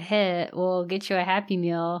really good hit, we'll get you a Happy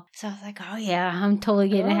Meal. So I was like, oh yeah, I'm totally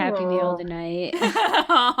getting a Happy Meal tonight. It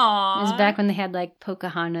was back when they had like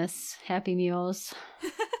Pocahontas Happy Meals.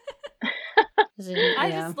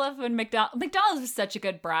 I just love when McDonald's was such a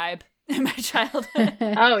good bribe in my childhood.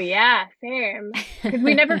 Oh yeah, same. Because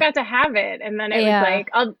we never got to have it, and then it was like,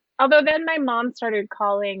 although then my mom started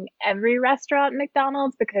calling every restaurant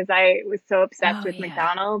McDonald's because I was so obsessed with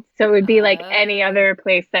McDonald's. So it would be like any other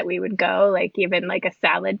place that we would go, like even like a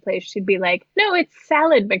salad place. She'd be like, "No, it's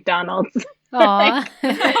Salad McDonald's." Like,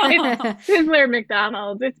 it's Sizzler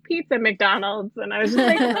McDonald's, it's Pizza McDonald's, and I was just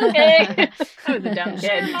like, okay. I was a dumb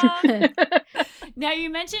kid. Now you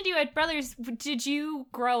mentioned you had brothers. Did you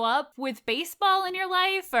grow up with baseball in your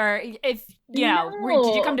life, or if did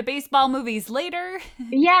you come to baseball movies later?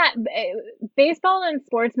 Yeah, baseball and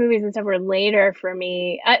sports movies and stuff were later for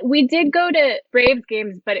me. We did go to Braves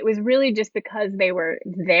games, but it was really just because they were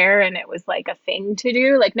there and it was like a thing to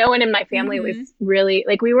do. Like no one in my family was really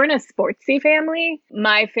like, we weren't a sportsy family.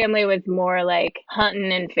 My family was more like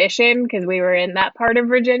hunting and fishing because we were in that part of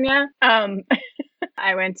Virginia.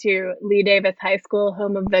 I went to Lee Davis High School,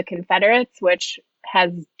 home of the Confederates, which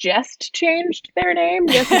has just changed their name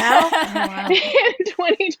just now in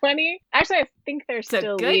 2020. Actually, I think they're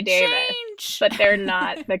still Lee Davis, but they're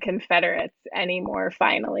not the Confederates anymore,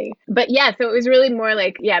 finally. But yeah, so it was really more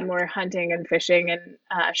like, more hunting and fishing and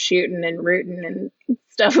shooting and rooting and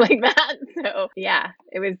stuff like that. So yeah,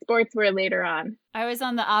 it was sports were later on. I was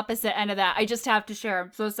on the opposite end of that. I just have to share.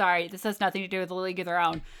 I'm so sorry. This has nothing to do with the League of Their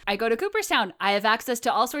Own. I go to Cooperstown. I have access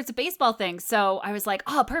to all sorts of baseball things. So I was like,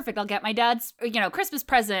 oh, perfect. I'll get my dad's, Christmas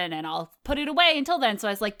present and I'll put it away until then. So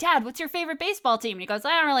I was like, Dad, what's your favorite baseball team? And he goes, I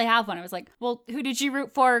don't really have one. I was like, well, who did you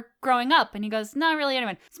root for growing up? And he goes, not really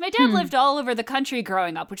anyone. So my dad lived all over the country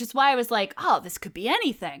growing up, which is why I was like, oh, this could be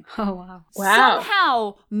anything. Oh, wow.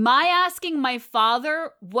 Somehow, my asking my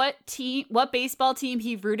father what baseball team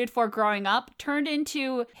he rooted for growing up turned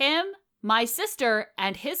into him, my sister,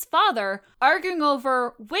 and his father arguing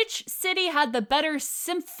over which city had the better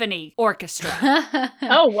symphony orchestra.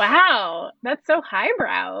 Oh, wow. That's so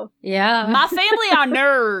highbrow. Yeah. My family are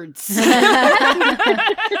nerds.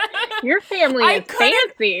 Your family is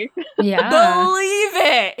fancy. Yeah. Believe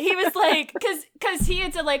it. He was like, because he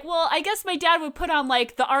had said like, well, I guess my dad would put on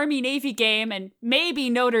like the Army-Navy game and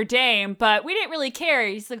maybe Notre Dame, but we didn't really care.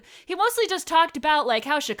 He's like, he mostly just talked about like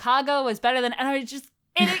how Chicago was better than, and I was just,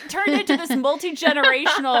 and it turned into this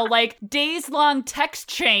multi-generational, like, days-long text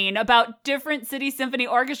chain about different city symphony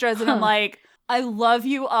orchestras. And I'm like, I love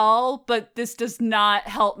you all, but this does not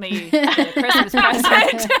help me get a Christmas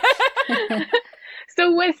present.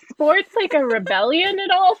 So was sports like a rebellion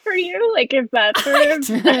at all for you? Like, is that sort of...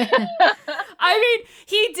 I mean,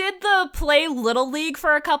 he did the play Little League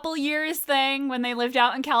for a couple years thing when they lived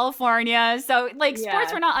out in California. So, like,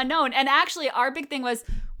 sports were not unknown. And actually, our big thing was...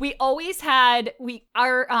 We always had,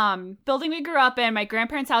 our building we grew up in, my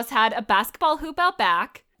grandparents' house had a basketball hoop out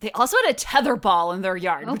back. They also had a tetherball in their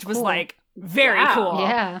yard, which was like Very Wow. cool.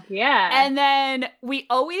 Yeah. Yeah. And then we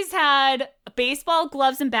always had baseball,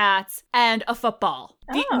 gloves, and bats, and a football.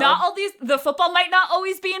 Not all these. The football might not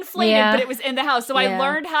always be inflated, Yeah. but it was in the house. So I Yeah.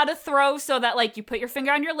 learned how to throw so that like you put your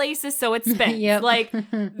finger on your laces so it spins. Yep. Like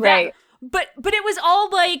that. Right. But it was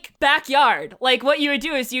all like backyard. Like what you would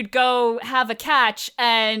do is you'd go have a catch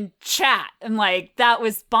and chat, and like that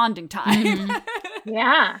was bonding time.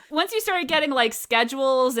 Yeah. Once you started getting like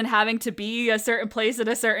schedules and having to be a certain place at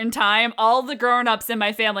a certain time, all the grown-ups in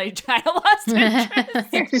my family kind of lost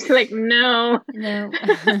interest. You're just like, no, No.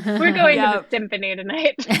 we're going Yeah. to the symphony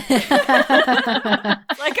tonight.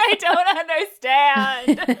 Like I don't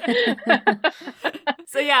understand.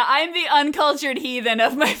 So yeah, I'm the uncultured heathen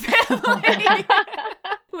of my family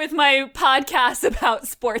with my podcast about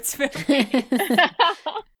sports movies.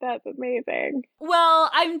 That's amazing. Well,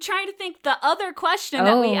 I'm trying to think the other question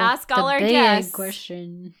that we ask all the our big guests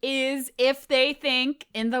question. is if they think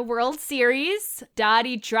in the World Series,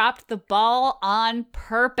 Dottie dropped the ball on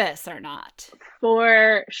purpose or not.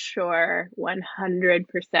 For sure.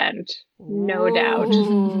 100%. No doubt.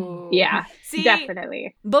 Ooh. Yeah, See,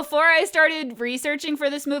 definitely. before I started researching for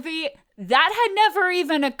this movie, that had never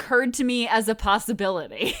even occurred to me as a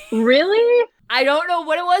possibility. Really? I don't know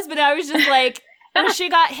what it was, but I was just like, well, she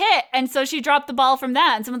got hit, and so she dropped the ball from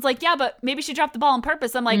that. And someone's like, yeah, but maybe she dropped the ball on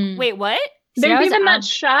purpose. I'm like, wait, what? See, I There's was even that out-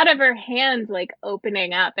 shot of her hand like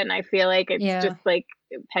opening up, and I feel like it's Yeah. just like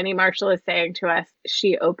Penny Marshall is saying to us,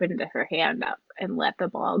 she opened her hand up and let the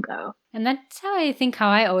ball go. And that's how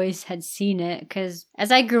I always had seen it. Because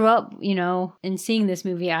as I grew up, in seeing this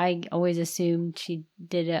movie, I always assumed she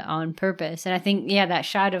did it on purpose. And I think, yeah, that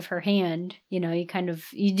shot of her hand, you do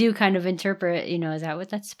kind of interpret, is that what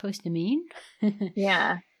that's supposed to mean?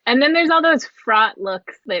 Yeah. And then there's all those fraught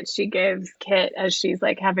looks that she gives Kit as she's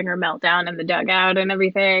like having her meltdown in the dugout and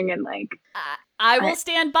everything. And like, I will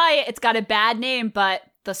stand by it. It's got a bad name, but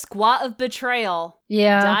the squat of betrayal.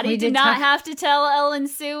 Yeah. Dottie we did not have to tell Ellen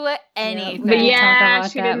Sue anything. but we yeah, talked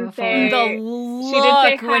about she that didn't before. say. The She did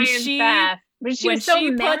say look hi when and she fast. But she when was so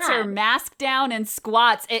she puts her mad. mask down and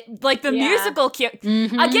squats, it like the Yeah. musical cue.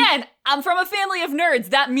 Mhm. Again, I'm from a family of nerds.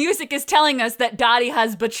 That music is telling us that Dottie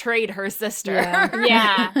has betrayed her sister. Yeah.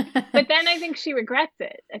 Yeah. But then I think she regrets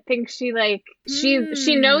it. I think she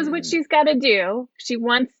she knows what she's got to do. She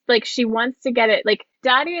wants to get it. Like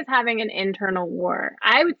Dottie is having an internal war.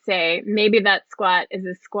 I would say maybe that squat is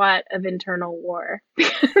a squat of internal war.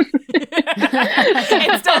 It's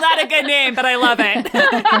still not a good name, but I love it.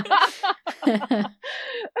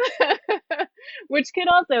 Which could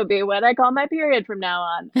also be what I call my period from now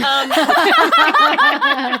on.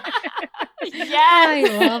 Yes.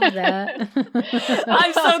 I love that.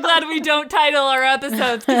 I'm so glad we don't title our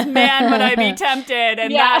episodes because man, would I be tempted,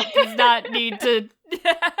 and Yeah. that does not need to.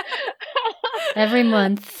 Every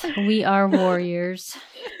month, we are warriors.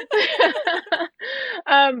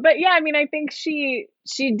 But yeah, I mean, I think she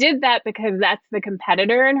did that because that's the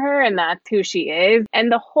competitor in her and that's who she is.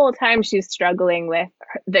 And the whole time she's struggling with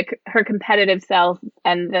her competitive self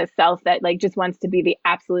and the self that like just wants to be the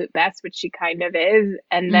absolute best, which she kind of is.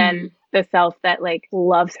 And then the self that like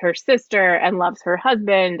loves her sister and loves her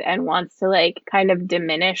husband and wants to like kind of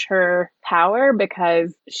diminish her power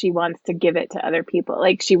because she wants to give it to other people.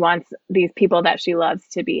 Like she wants these people that she loves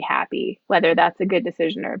to be happy, whether that's a good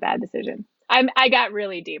decision or a bad decision. I got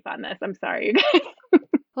really deep on this. I'm sorry, you guys.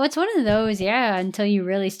 Well, it's one of those, yeah, until you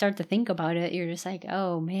really start to think about it, you're just like,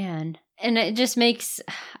 oh man. And it just makes,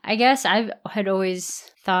 I guess I had always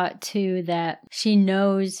thought too that she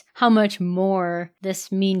knows how much more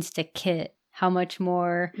this means to Kit, how much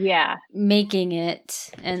more Yeah. making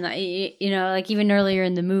it. And, like even earlier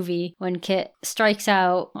in the movie when Kit strikes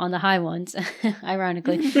out on the high ones,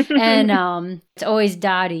 ironically, and it's always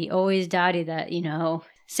Dottie that,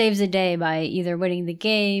 saves the day by either winning the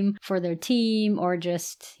game for their team or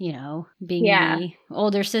just, being the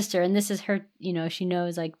older sister. And this is her, she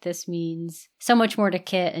knows like this means so much more to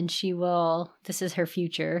Kit and this is her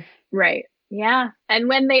future. Right. Yeah. And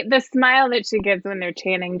when the smile that she gives when they're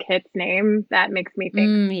chanting Kit's name, that makes me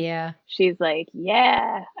think Yeah. she's like,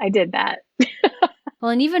 yeah, I did that. Well,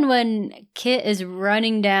 and even when Kit is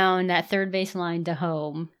running down that third base line to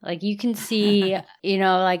home, like you can see,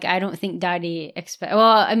 like I don't think Dottie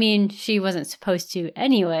she wasn't supposed to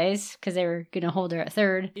anyways because they were going to hold her at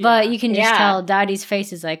third. Yeah. But you can just Yeah. tell Dottie's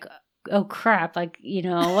face is like, oh crap, like,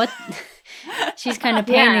 what? She's kind of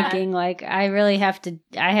Yeah. panicking, like I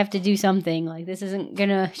have to do something. Like this isn't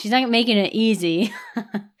she's not making it easy.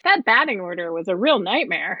 That batting order was a real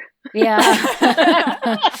nightmare.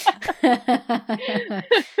 Yeah.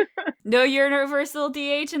 No universal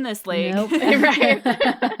DH in this league. Nope.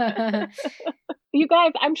 Right. You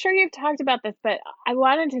guys, I'm sure you've talked about this, but I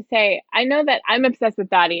wanted to say, I know that I'm obsessed with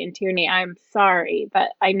Dottie and Tierney. I'm sorry, but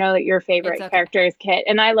I know that your It's favorite okay. character is Kit,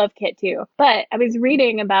 and I love Kit too. But I was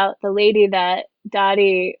reading about the lady that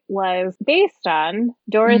Dottie was based on,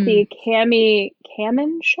 Dorothy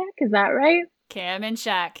Kamenshek, is that right? Kim and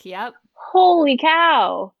Shaq. Yep. Holy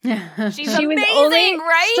cow. She's She was amazing, only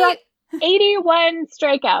right? 81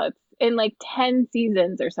 strikeouts in like 10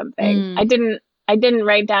 seasons or something. Mm. I didn't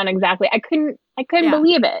write down exactly. I couldn't Yeah.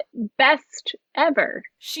 believe it. Best ever.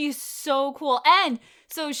 She's so cool. And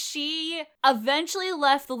so she eventually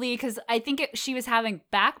left the league because I think she was having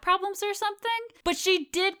back problems or something. But she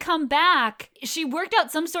did come back. She worked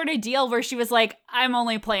out some sort of deal where she was like, I'm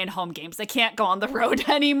only playing home games. I can't go on the road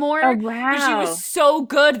anymore. Oh, wow. But she was so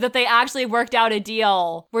good that they actually worked out a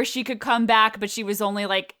deal where she could come back, but she was only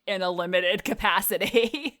like in a limited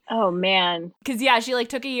capacity. Oh, man. Because, yeah, she like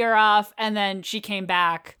took a year off and then she came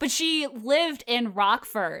back. But she lived in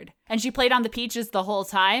Rockford and she played on the Peaches the whole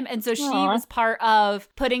time. And so she was part of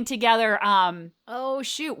putting together,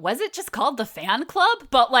 was it just called the fan club?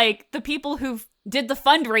 But like the people who did the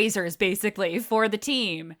fundraisers basically for the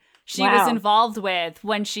team. She was involved with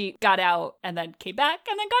when she got out and then came back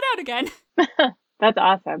and then got out again. That's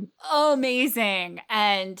awesome. Amazing.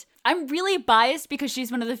 And I'm really biased because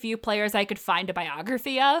she's one of the few players I could find a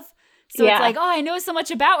biography of. So it's like, oh, I know so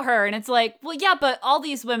much about her. And it's like, well, yeah, but all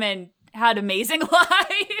these women had amazing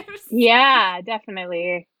lives. Yeah,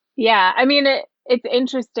 definitely. Yeah. I mean, it's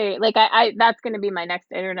interesting. Like I that's going to be my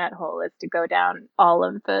next internet hole, is to go down all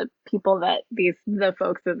of the people that the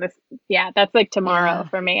folks in this. Yeah, that's like tomorrow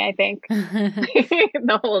for me, I think.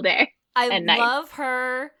 The whole day. I love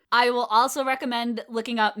her. I will also recommend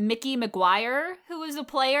looking up Mickey McGuire, who is a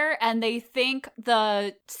player, and they think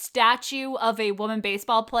the statue of a woman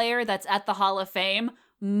baseball player that's at the Hall of Fame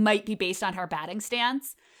might be based on her batting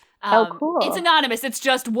stance. Oh, cool. It's anonymous. It's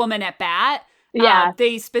just woman at bat. Yeah.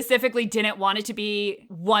 They specifically didn't want it to be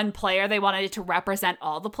one player. They wanted it to represent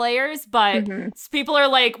all the players. But people are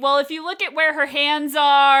like, well, if you look at where her hands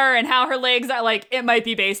are and how her legs are, like, it might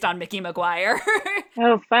be based on Mickey McGuire.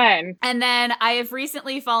 Oh, fun. And then I have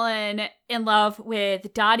recently fallen in love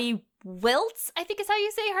with Dottie Wiltz, I think is how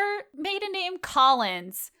you say her maiden name,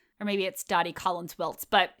 Collins. Or maybe it's Dottie Collins Wiltz,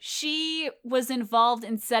 but she was involved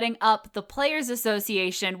in setting up the Players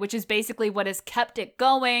Association, which is basically what has kept it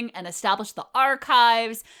going and established the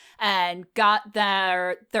archives and got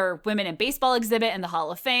their Women in Baseball exhibit in the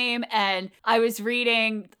Hall of Fame. And I was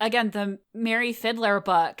reading, again, the Mary Fiddler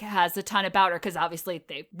book has a ton about her because obviously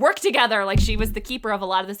they work together. Like, she was the keeper of a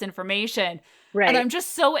lot of this information. Right. And I'm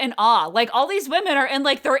just so in awe. Like, all these women are in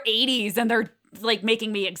like their 80s and they're like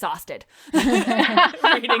making me exhausted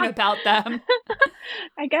reading about them.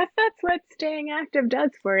 I guess that's what staying active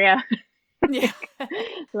does for you. Yeah.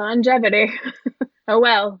 Longevity. Oh,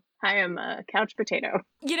 well, I am a couch potato.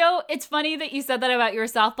 You know, it's funny that you said that about your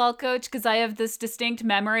softball coach, because I have this distinct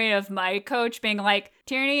memory of my coach being like,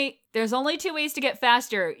 Tierney, there's only two ways to get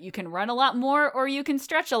faster. You can run a lot more or you can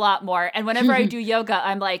stretch a lot more. And whenever I do yoga,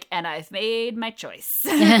 I'm like, and I've made my choice.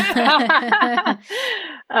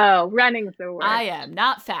 Oh, running's the worst. I am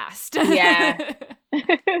not fast. Yeah.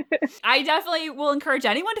 I definitely will encourage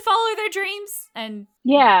anyone to follow their dreams. And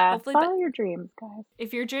yeah, hopefully follow your dreams, guys.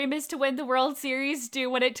 if your dream is to win the World Series, do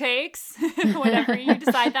what it takes, whatever you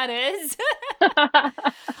decide that is. I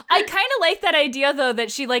kind of like that idea, though,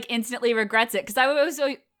 that she like instantly regrets it. Because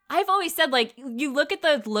I've always said, like, you look at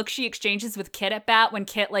the look she exchanges with Kit at bat when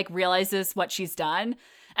Kit like realizes what she's done.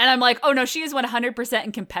 And I'm like, oh no, she is 100%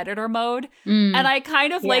 in competitor mode. And I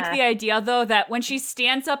kind of like the idea, though, that when she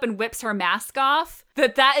stands up and whips her mask off,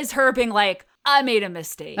 that is her being like, I made a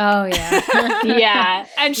mistake. Oh, yeah. Yeah.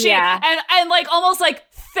 And she, and like, almost like,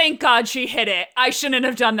 thank God she hit it. I shouldn't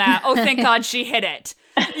have done that. Oh, thank God she hit it.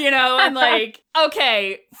 You know, and like,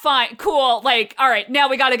 okay, fine, cool. Like, all right, now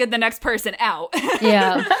we got to get the next person out.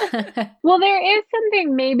 Yeah. Well, there is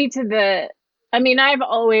something maybe to I've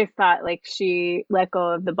always thought like she let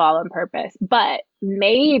go of the ball on purpose, but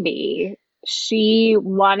maybe she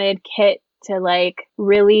wanted Kit to like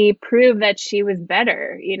really prove that she was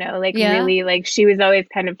better, really, like she was always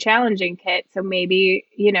kind of challenging Kit. So maybe,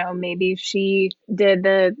 maybe she did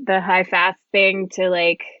the high fast thing to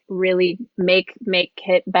like really make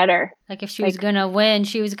Kit better. Like if she was going to win,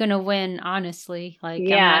 she was going to win, honestly. Like, I'm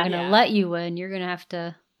not going to let you win. You're going to have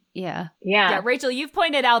to. Yeah. Rachel, you've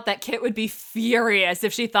pointed out that Kit would be furious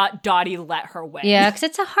if she thought Dottie let her win. Yeah, because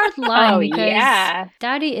it's a hard line. Because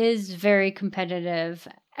Dottie is very competitive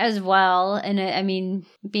as well. And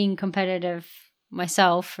being competitive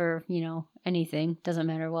myself or, anything, doesn't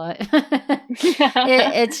matter what.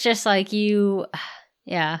 It's just like you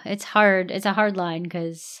Yeah, it's hard. It's a hard line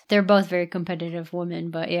because they're both very competitive women.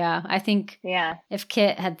 But yeah, I think if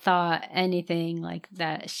Kit had thought anything like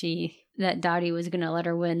that Dottie was going to let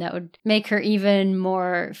her win, that would make her even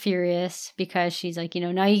more furious because she's like,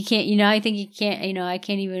 now you can't, I think you can't, I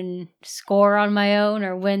can't even score on my own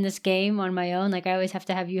or win this game on my own. Like, I always have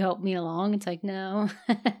to have you help me along. It's like, no.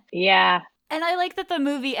 Yeah. And I like that the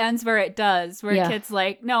movie ends where it does, where Kit's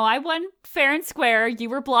like, no, I won fair and square. You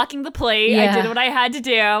were blocking the plate. I did what I had to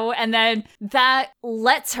do. And then that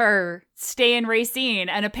lets her stay in Racine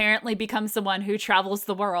and apparently become someone who travels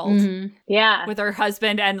the world. Mm-hmm. Yeah. With her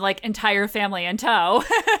husband and like entire family in tow.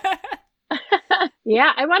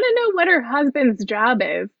 Yeah, I want to know what her husband's job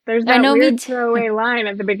is. There's that weird throwaway line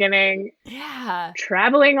at the beginning. Yeah.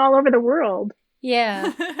 Traveling all over the world.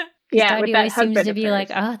 Yeah. Yeah, Dottie always seems to be like,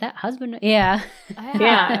 oh, that husband. Yeah.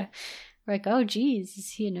 Yeah. We're like, oh, geez, is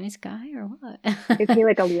he a nice guy or what? Is he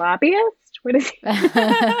like a lobbyist? What is he?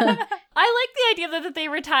 I like the idea that they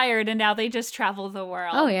retired and now they just travel the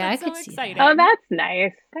world. Oh, yeah, that's I could so see exciting. that. Oh, that's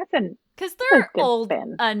nice. Because they're old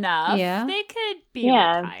spin. enough. Yeah. They could be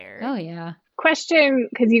retired. Oh, yeah. Question,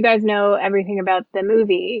 because you guys know everything about the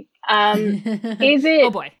movie. Is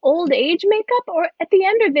it old age makeup, or at the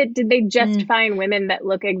end of it, did they just find women that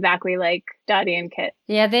look exactly like Dottie and Kit?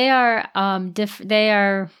 Yeah, they are. They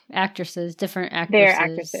are actresses, different actresses. They're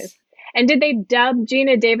actresses. And did they dub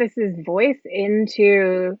Gina Davis's voice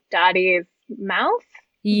into Dottie's mouth?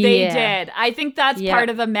 They did. I think that's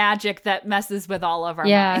part of the magic that messes with all of our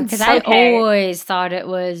minds. Because I always thought it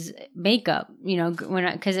was makeup,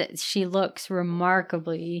 because she looks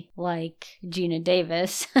remarkably like Gina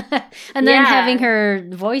Davis. And then having her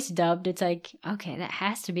voice dubbed, it's like, okay, that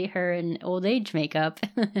has to be her in old age makeup.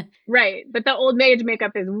 Right. But the old age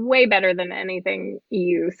makeup is way better than anything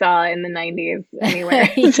you saw in the 90s anywhere.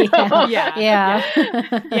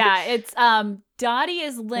 Yeah, it's Dottie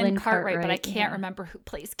is Lynn Cartwright, but I can't remember who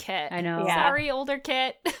plays Kit. I know. Yeah. Sorry, older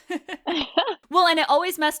Kit. Well, and it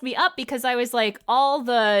always messed me up because I was like, all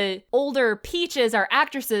the older Peaches are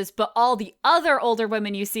actresses, but all the other older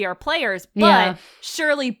women you see are players. But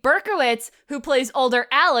Shirley Berkowitz, who plays older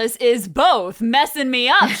Alice, is both. Messing me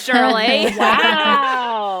up, Shirley.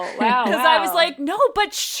 Wow. Because I was like, no,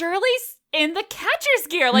 but Shirley's in the catcher's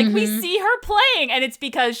gear. Like, we see her playing, and it's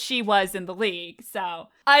because she was in the league. So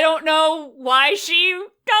I don't know why she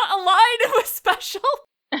got a line. It was special.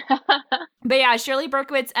 But yeah, Shirley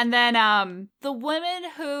Berkowitz, and then the woman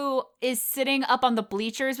who is sitting up on the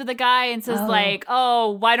bleachers with a guy and says like,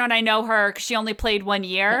 oh, why don't I know her? Because she only played 1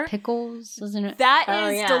 year. Pickles, isn't it? That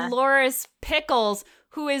is Dolores Pickles,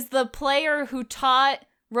 who is the player who taught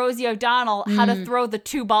Rosie O'Donnell how to throw the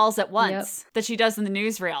 2 balls at once that she does in the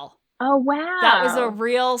newsreel. Oh, wow. That was a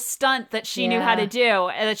real stunt that she knew how to do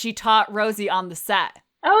and that she taught Rosie on the set.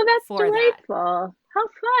 Oh, that's delightful. How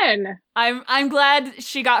fun. I'm glad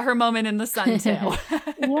she got her moment in the sun, too.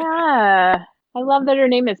 Yeah. I love that her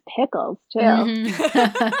name is Pickles, too.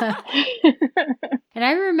 And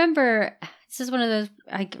I remember, this is one of those,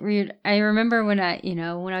 I remember when I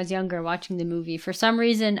was younger watching the movie, for some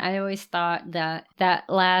reason, I always thought that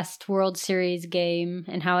last World Series game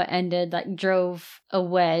and how it ended, like, drove a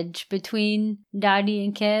wedge between Dottie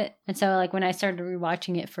and Kit. And so, like, when I started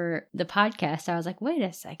rewatching it for the podcast, I was like, wait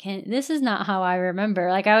a second, this is not how I remember.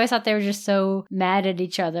 Like, I always thought they were just so mad at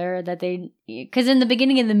each other that because in the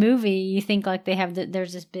beginning of the movie, you think, like,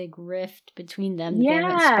 there's this big rift between them.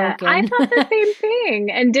 Yeah, I thought the same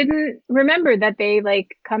thing and didn't remember that they,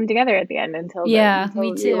 like, come together at the end until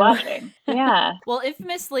me too. Watching. Yeah. Well,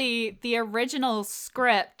 infamously, the original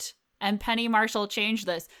script, and Penny Marshall changed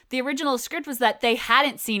this, the original script was that they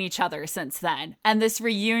hadn't seen each other since then. And this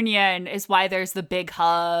reunion is why there's the big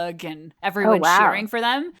hug and everyone cheering for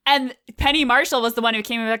them. And Penny Marshall was the one who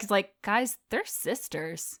came back and was like, guys, they're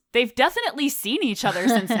sisters. They've definitely seen each other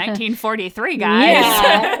since 1943,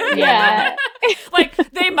 guys. Yeah. Like,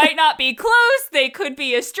 they might not be close, they could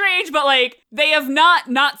be estranged, but, like, they have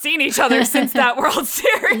not seen each other since that World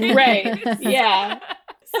Series. Right. Yeah.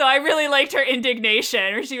 So I really liked her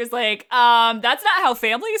indignation, where she was like, that's not how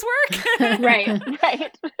families work. Right.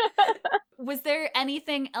 Was there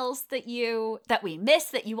anything else that we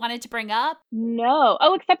missed that you wanted to bring up? No.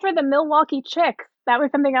 Oh, except for the Milwaukee Chicks. That was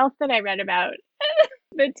something else that I read about.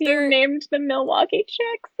 The team named the Milwaukee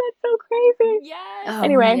Chicks. That's so crazy. Yes. Oh,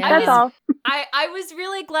 anyway, that's all. I was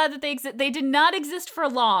really glad that they did not exist for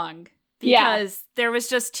long because there was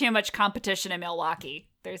just too much competition in Milwaukee.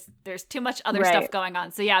 There's too much other stuff going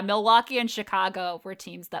on. So yeah, Milwaukee and Chicago were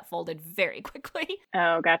teams that folded very quickly.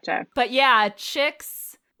 Oh, gotcha. But yeah,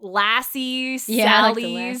 Chicks, Lassies, Yeah,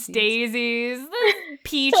 Sallies, Daisies,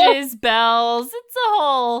 Peaches, Bells. It's a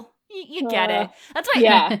whole, You get it. That's why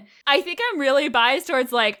Yeah. I think I'm really biased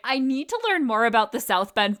towards like, I need to learn more about the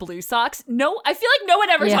South Bend Blue Sox. No, I feel like no one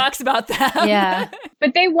ever Yeah. talks about them. Yeah.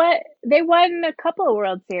 But they won a couple of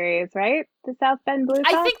World Series, right? The South Bend Blue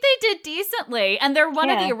Sox? I think they did decently, and they're one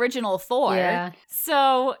of Yeah. the original 4. Yeah.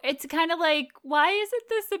 So it's kind of like, why isn't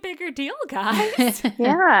this a bigger deal, guys?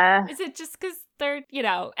 Yeah. Is it just because they're,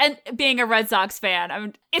 and being a Red Sox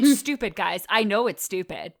fan, it's stupid, guys. I know it's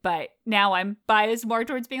stupid, but now I'm biased more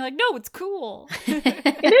towards being like, no, it's cool.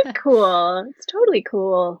 It is cool. It's totally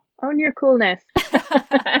cool. Own your coolness.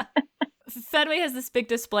 Fenway has this big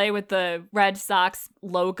display with the Red Sox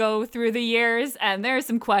logo through the years, and there are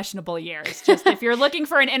some questionable years. Just if you're looking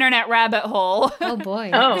for an internet rabbit hole. Oh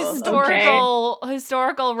boy. Oh.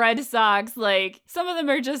 Historical Red Sox, like some of them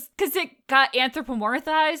are just because it got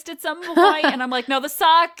anthropomorphized at some point, and I'm like, no, the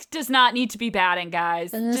sock does not need to be batting,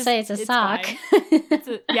 guys. I was gonna say it's a sock. fine. It's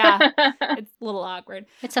a little awkward.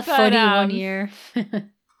 It's a But, footy 1 year.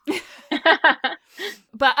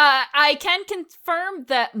 But I can confirm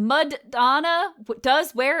that Madonna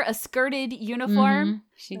does wear a skirted uniform.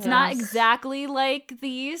 She It's does. not exactly like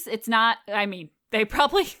these. It's not, they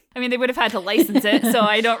would have had to license it, so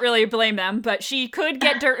I don't really blame them, but she could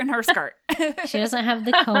get dirt in her skirt. She doesn't have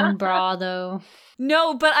the cone bra though.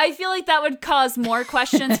 No, but I feel like that would cause more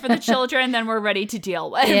questions for the children than we're ready to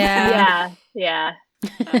deal with. Yeah. Yeah.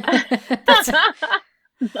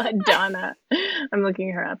 Madonna. I'm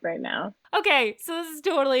looking her up right now. Okay, so this is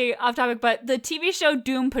totally off topic, but the TV show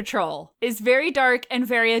Doom Patrol is very dark and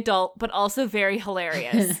very adult, but also very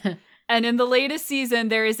hilarious. And in the latest season,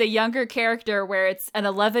 there is a younger character where it's an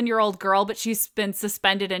 11-year-old girl, but she's been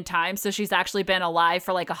suspended in time. So she's actually been alive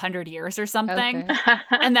for like 100 years or something. Okay.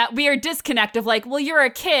 And that weird disconnect of like, well, you're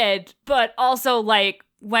a kid, but also like,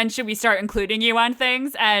 when should we start including you on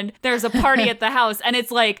things? And there's a party at the house and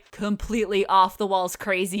it's like completely off the walls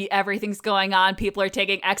crazy. Everything's going on. People are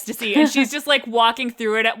taking ecstasy. And she's just like walking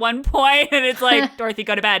through it at one point and it's like, Dorothy,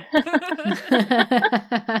 go to bed.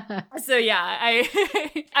 So yeah,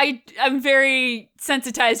 I'm very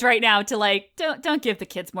sensitized right now to like, don't give the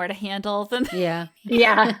kids more to handle than Yeah.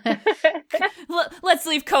 Yeah. let's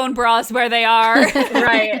leave cone bras where they are.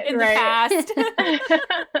 Right. In the past.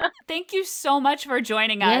 Thank you so much for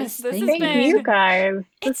joining us. Yes, This has thank been you guys.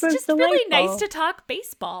 It's This was just really delightful. nice to talk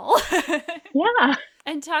baseball. Yeah.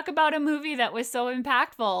 And talk about a movie that was so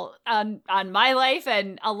impactful on my life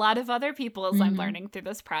and a lot of other people's I'm learning through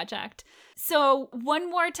this project. So one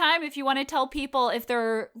more time, if you want to tell people if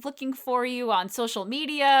they're looking for you on social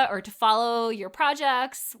media or to follow your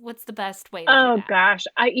projects, what's the best way to do that? Gosh.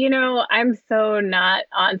 I'm so not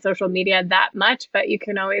on social media that much, but you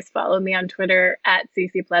can always follow me on Twitter at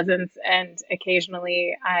CC Pleasance, and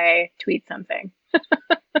occasionally I tweet something.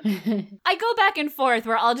 I go back and forth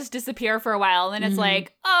where I'll just disappear for a while and then it's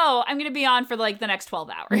like, oh, I'm going to be on for like the next 12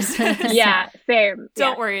 hours. Yeah, same.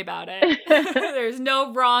 Don't worry about it. There's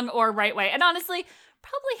no wrong or right way. And honestly,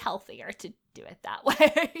 probably healthier to do it that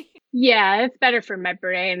way. Yeah, it's better for my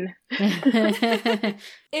brain.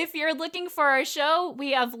 If you're looking for our show,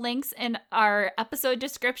 we have links in our episode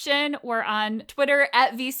description. We're on Twitter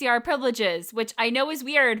at VCR Privileges, which I know is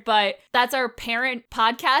weird, but that's our parent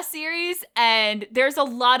podcast series. And there's a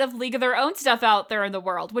lot of League of Their Own stuff out there in the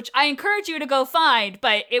world, which I encourage you to go find,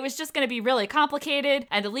 but it was just going to be really complicated.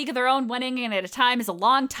 And the League of Their Own Winning at a Time is a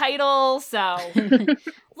long title. So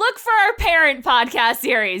look for our parent podcast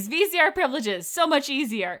series, VCR Privileges, so much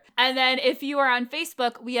easier. And then if you are on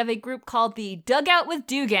Facebook, we have a group called the Dugout with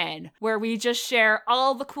Dugan, where we just share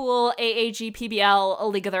all the cool AAG, PBL, A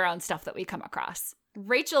League of Their Own stuff that we come across.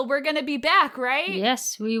 Rachel, we're going to be back, right?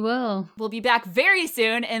 Yes, we will. We'll be back very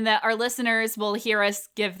soon, and that our listeners will hear us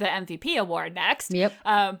give the MVP award next. Yep.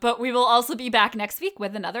 But we will also be back next week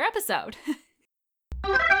with another episode.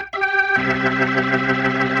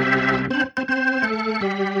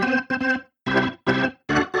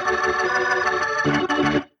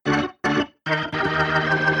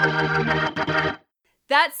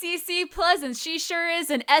 That's CC Pleasance. She sure is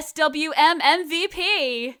an SWM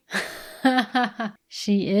MVP.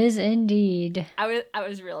 She is indeed. I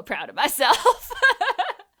was real proud of myself.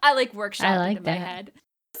 I like workshopped I like it in my that. head.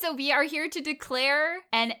 So we are here to declare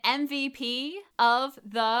an MVP of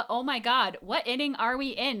the, oh my God, what inning are we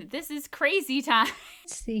in? This is crazy time.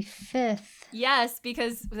 It's the 5th. Yes,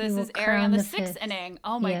 because this will is airing on crown the the 6th fifth. inning.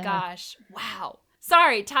 Oh my Yeah. gosh. Wow.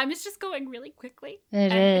 Sorry, time is just going really quickly.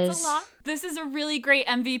 It and It's is. a lot. This is a really great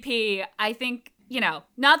MVP. I think,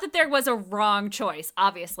 not that there was a wrong choice,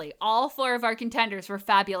 obviously. All 4 of our contenders were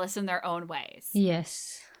fabulous in their own ways.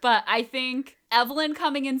 Yes. But I think Evelyn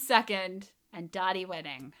coming in second and Dottie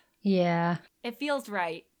winning. Yeah. It feels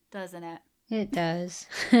right, doesn't it? It does.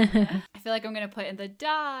 I feel like I'm going to put in the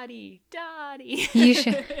Dottie. You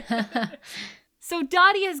should. So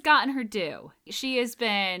Dottie has gotten her due. She has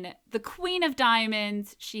been the queen of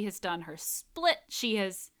diamonds. She has done her split. She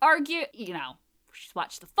has argued, she's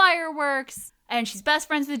watched the fireworks. And she's best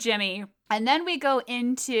friends with Jimmy. And then we go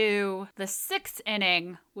into the 6th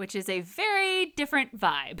inning, which is a very different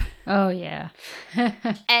vibe. Oh, yeah.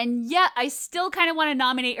 And yet, I still kind of want to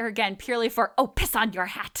nominate her again purely for, piss on your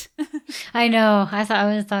hat. I know. I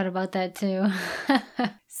always thought about that, too.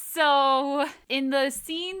 So, in the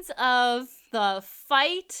scenes of the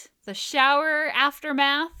fight, the shower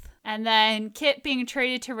aftermath, and then Kit being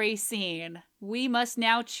traded to Racine, we must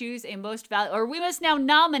now choose a most valuable, or we must now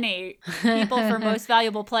nominate people for most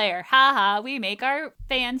valuable player. Haha, we make our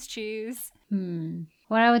fans choose.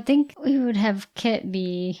 What I would think we would have Kit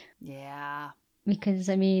be. Yeah. Because,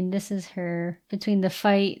 this is her, between the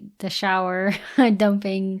fight, the shower,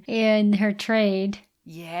 dumping, and her trade.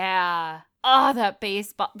 Yeah. Oh, that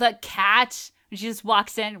baseball, the catch. She just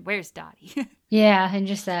walks in, where's Dottie? Yeah, and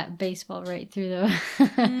just that baseball right through the...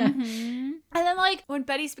 Mm-hmm. And then, when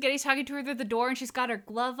Betty Spaghetti's talking to her through the door and she's got her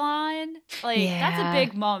glove on, that's a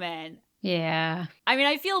big moment. Yeah.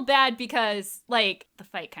 I feel bad because, the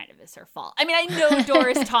fight kind of is her fault. I know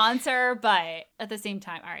Doris taunts her, but at the same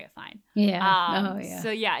time, all right, fine. Yeah.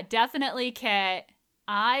 So, yeah, definitely Kit.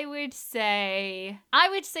 I would say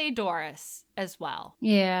Doris as well.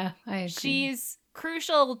 Yeah, I agree. She's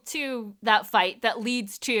crucial to that fight that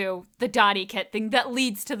leads to the Dottie Kit thing that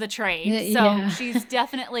leads to the trade. So she's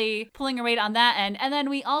definitely pulling her weight on that end. And then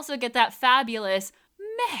we also get that fabulous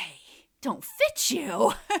May don't fit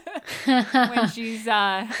you when she's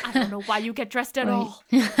I don't know why you get dressed at all.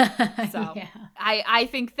 So I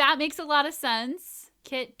think that makes a lot of sense.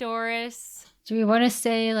 Kit, Doris. Do we want to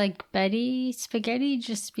say Betty Spaghetti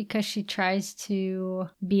just because she tries to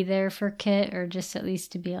be there for Kit, or just at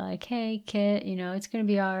least to be like, hey, Kit, it's going to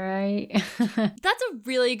be all right? That's a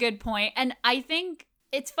really good point. And I think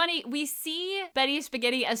it's funny. We see Betty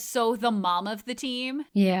Spaghetti as the mom of the team.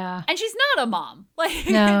 Yeah. And she's not a mom.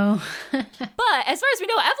 No. But as far as we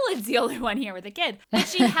know, Evelyn's the only one here with a kid. But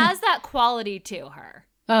she has that quality to her.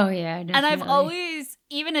 Oh, yeah, definitely. And I've always,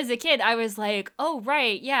 even as a kid, I was like, oh,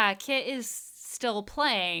 right, yeah, Kit is still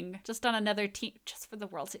playing just on another team just for the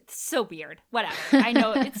world. It's so weird. Whatever. I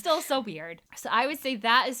know it's still so weird. So I would say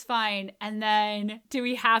that is fine. And then do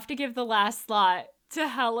we have to give the last slot to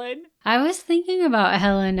Helen? I was thinking about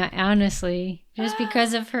Helen, honestly, just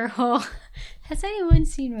because of her whole... Has anyone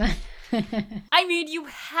seen one? You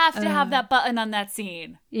have to have that button on that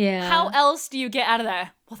scene. Yeah. How else do you get out of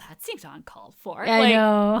that? Well, that seems uncalled for. I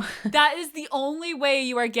know. That is the only way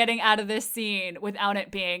you are getting out of this scene without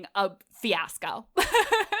it being a fiasco.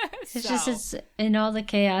 It's just in all the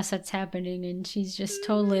chaos that's happening, and she's just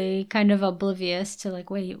totally kind of oblivious to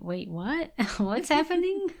wait, what? What's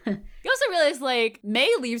happening? You also realize,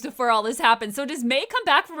 May leaves before all this happens. So does May come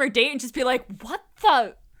back from her date and just be like, what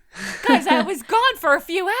the... Guys, I was gone for a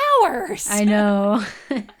few hours. I know.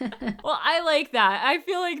 Well, I like that. I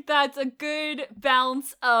feel like that's a good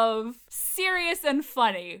balance of serious and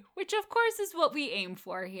funny, which of course is what we aim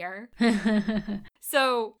for here.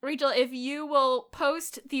 So, Rachel, if you will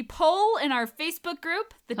post the poll in our Facebook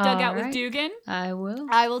group, The Dugout with Dugan. I will.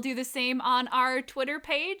 I will do the same on our Twitter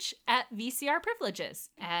page at VCR Privileges.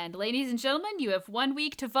 And ladies and gentlemen, you have 1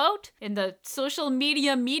 week to vote in the social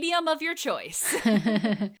media medium of your choice. Enjoy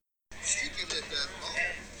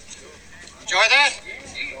that?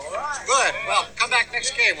 Good. Well, come back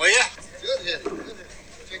next game, will you? Good hitting.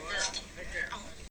 Take care.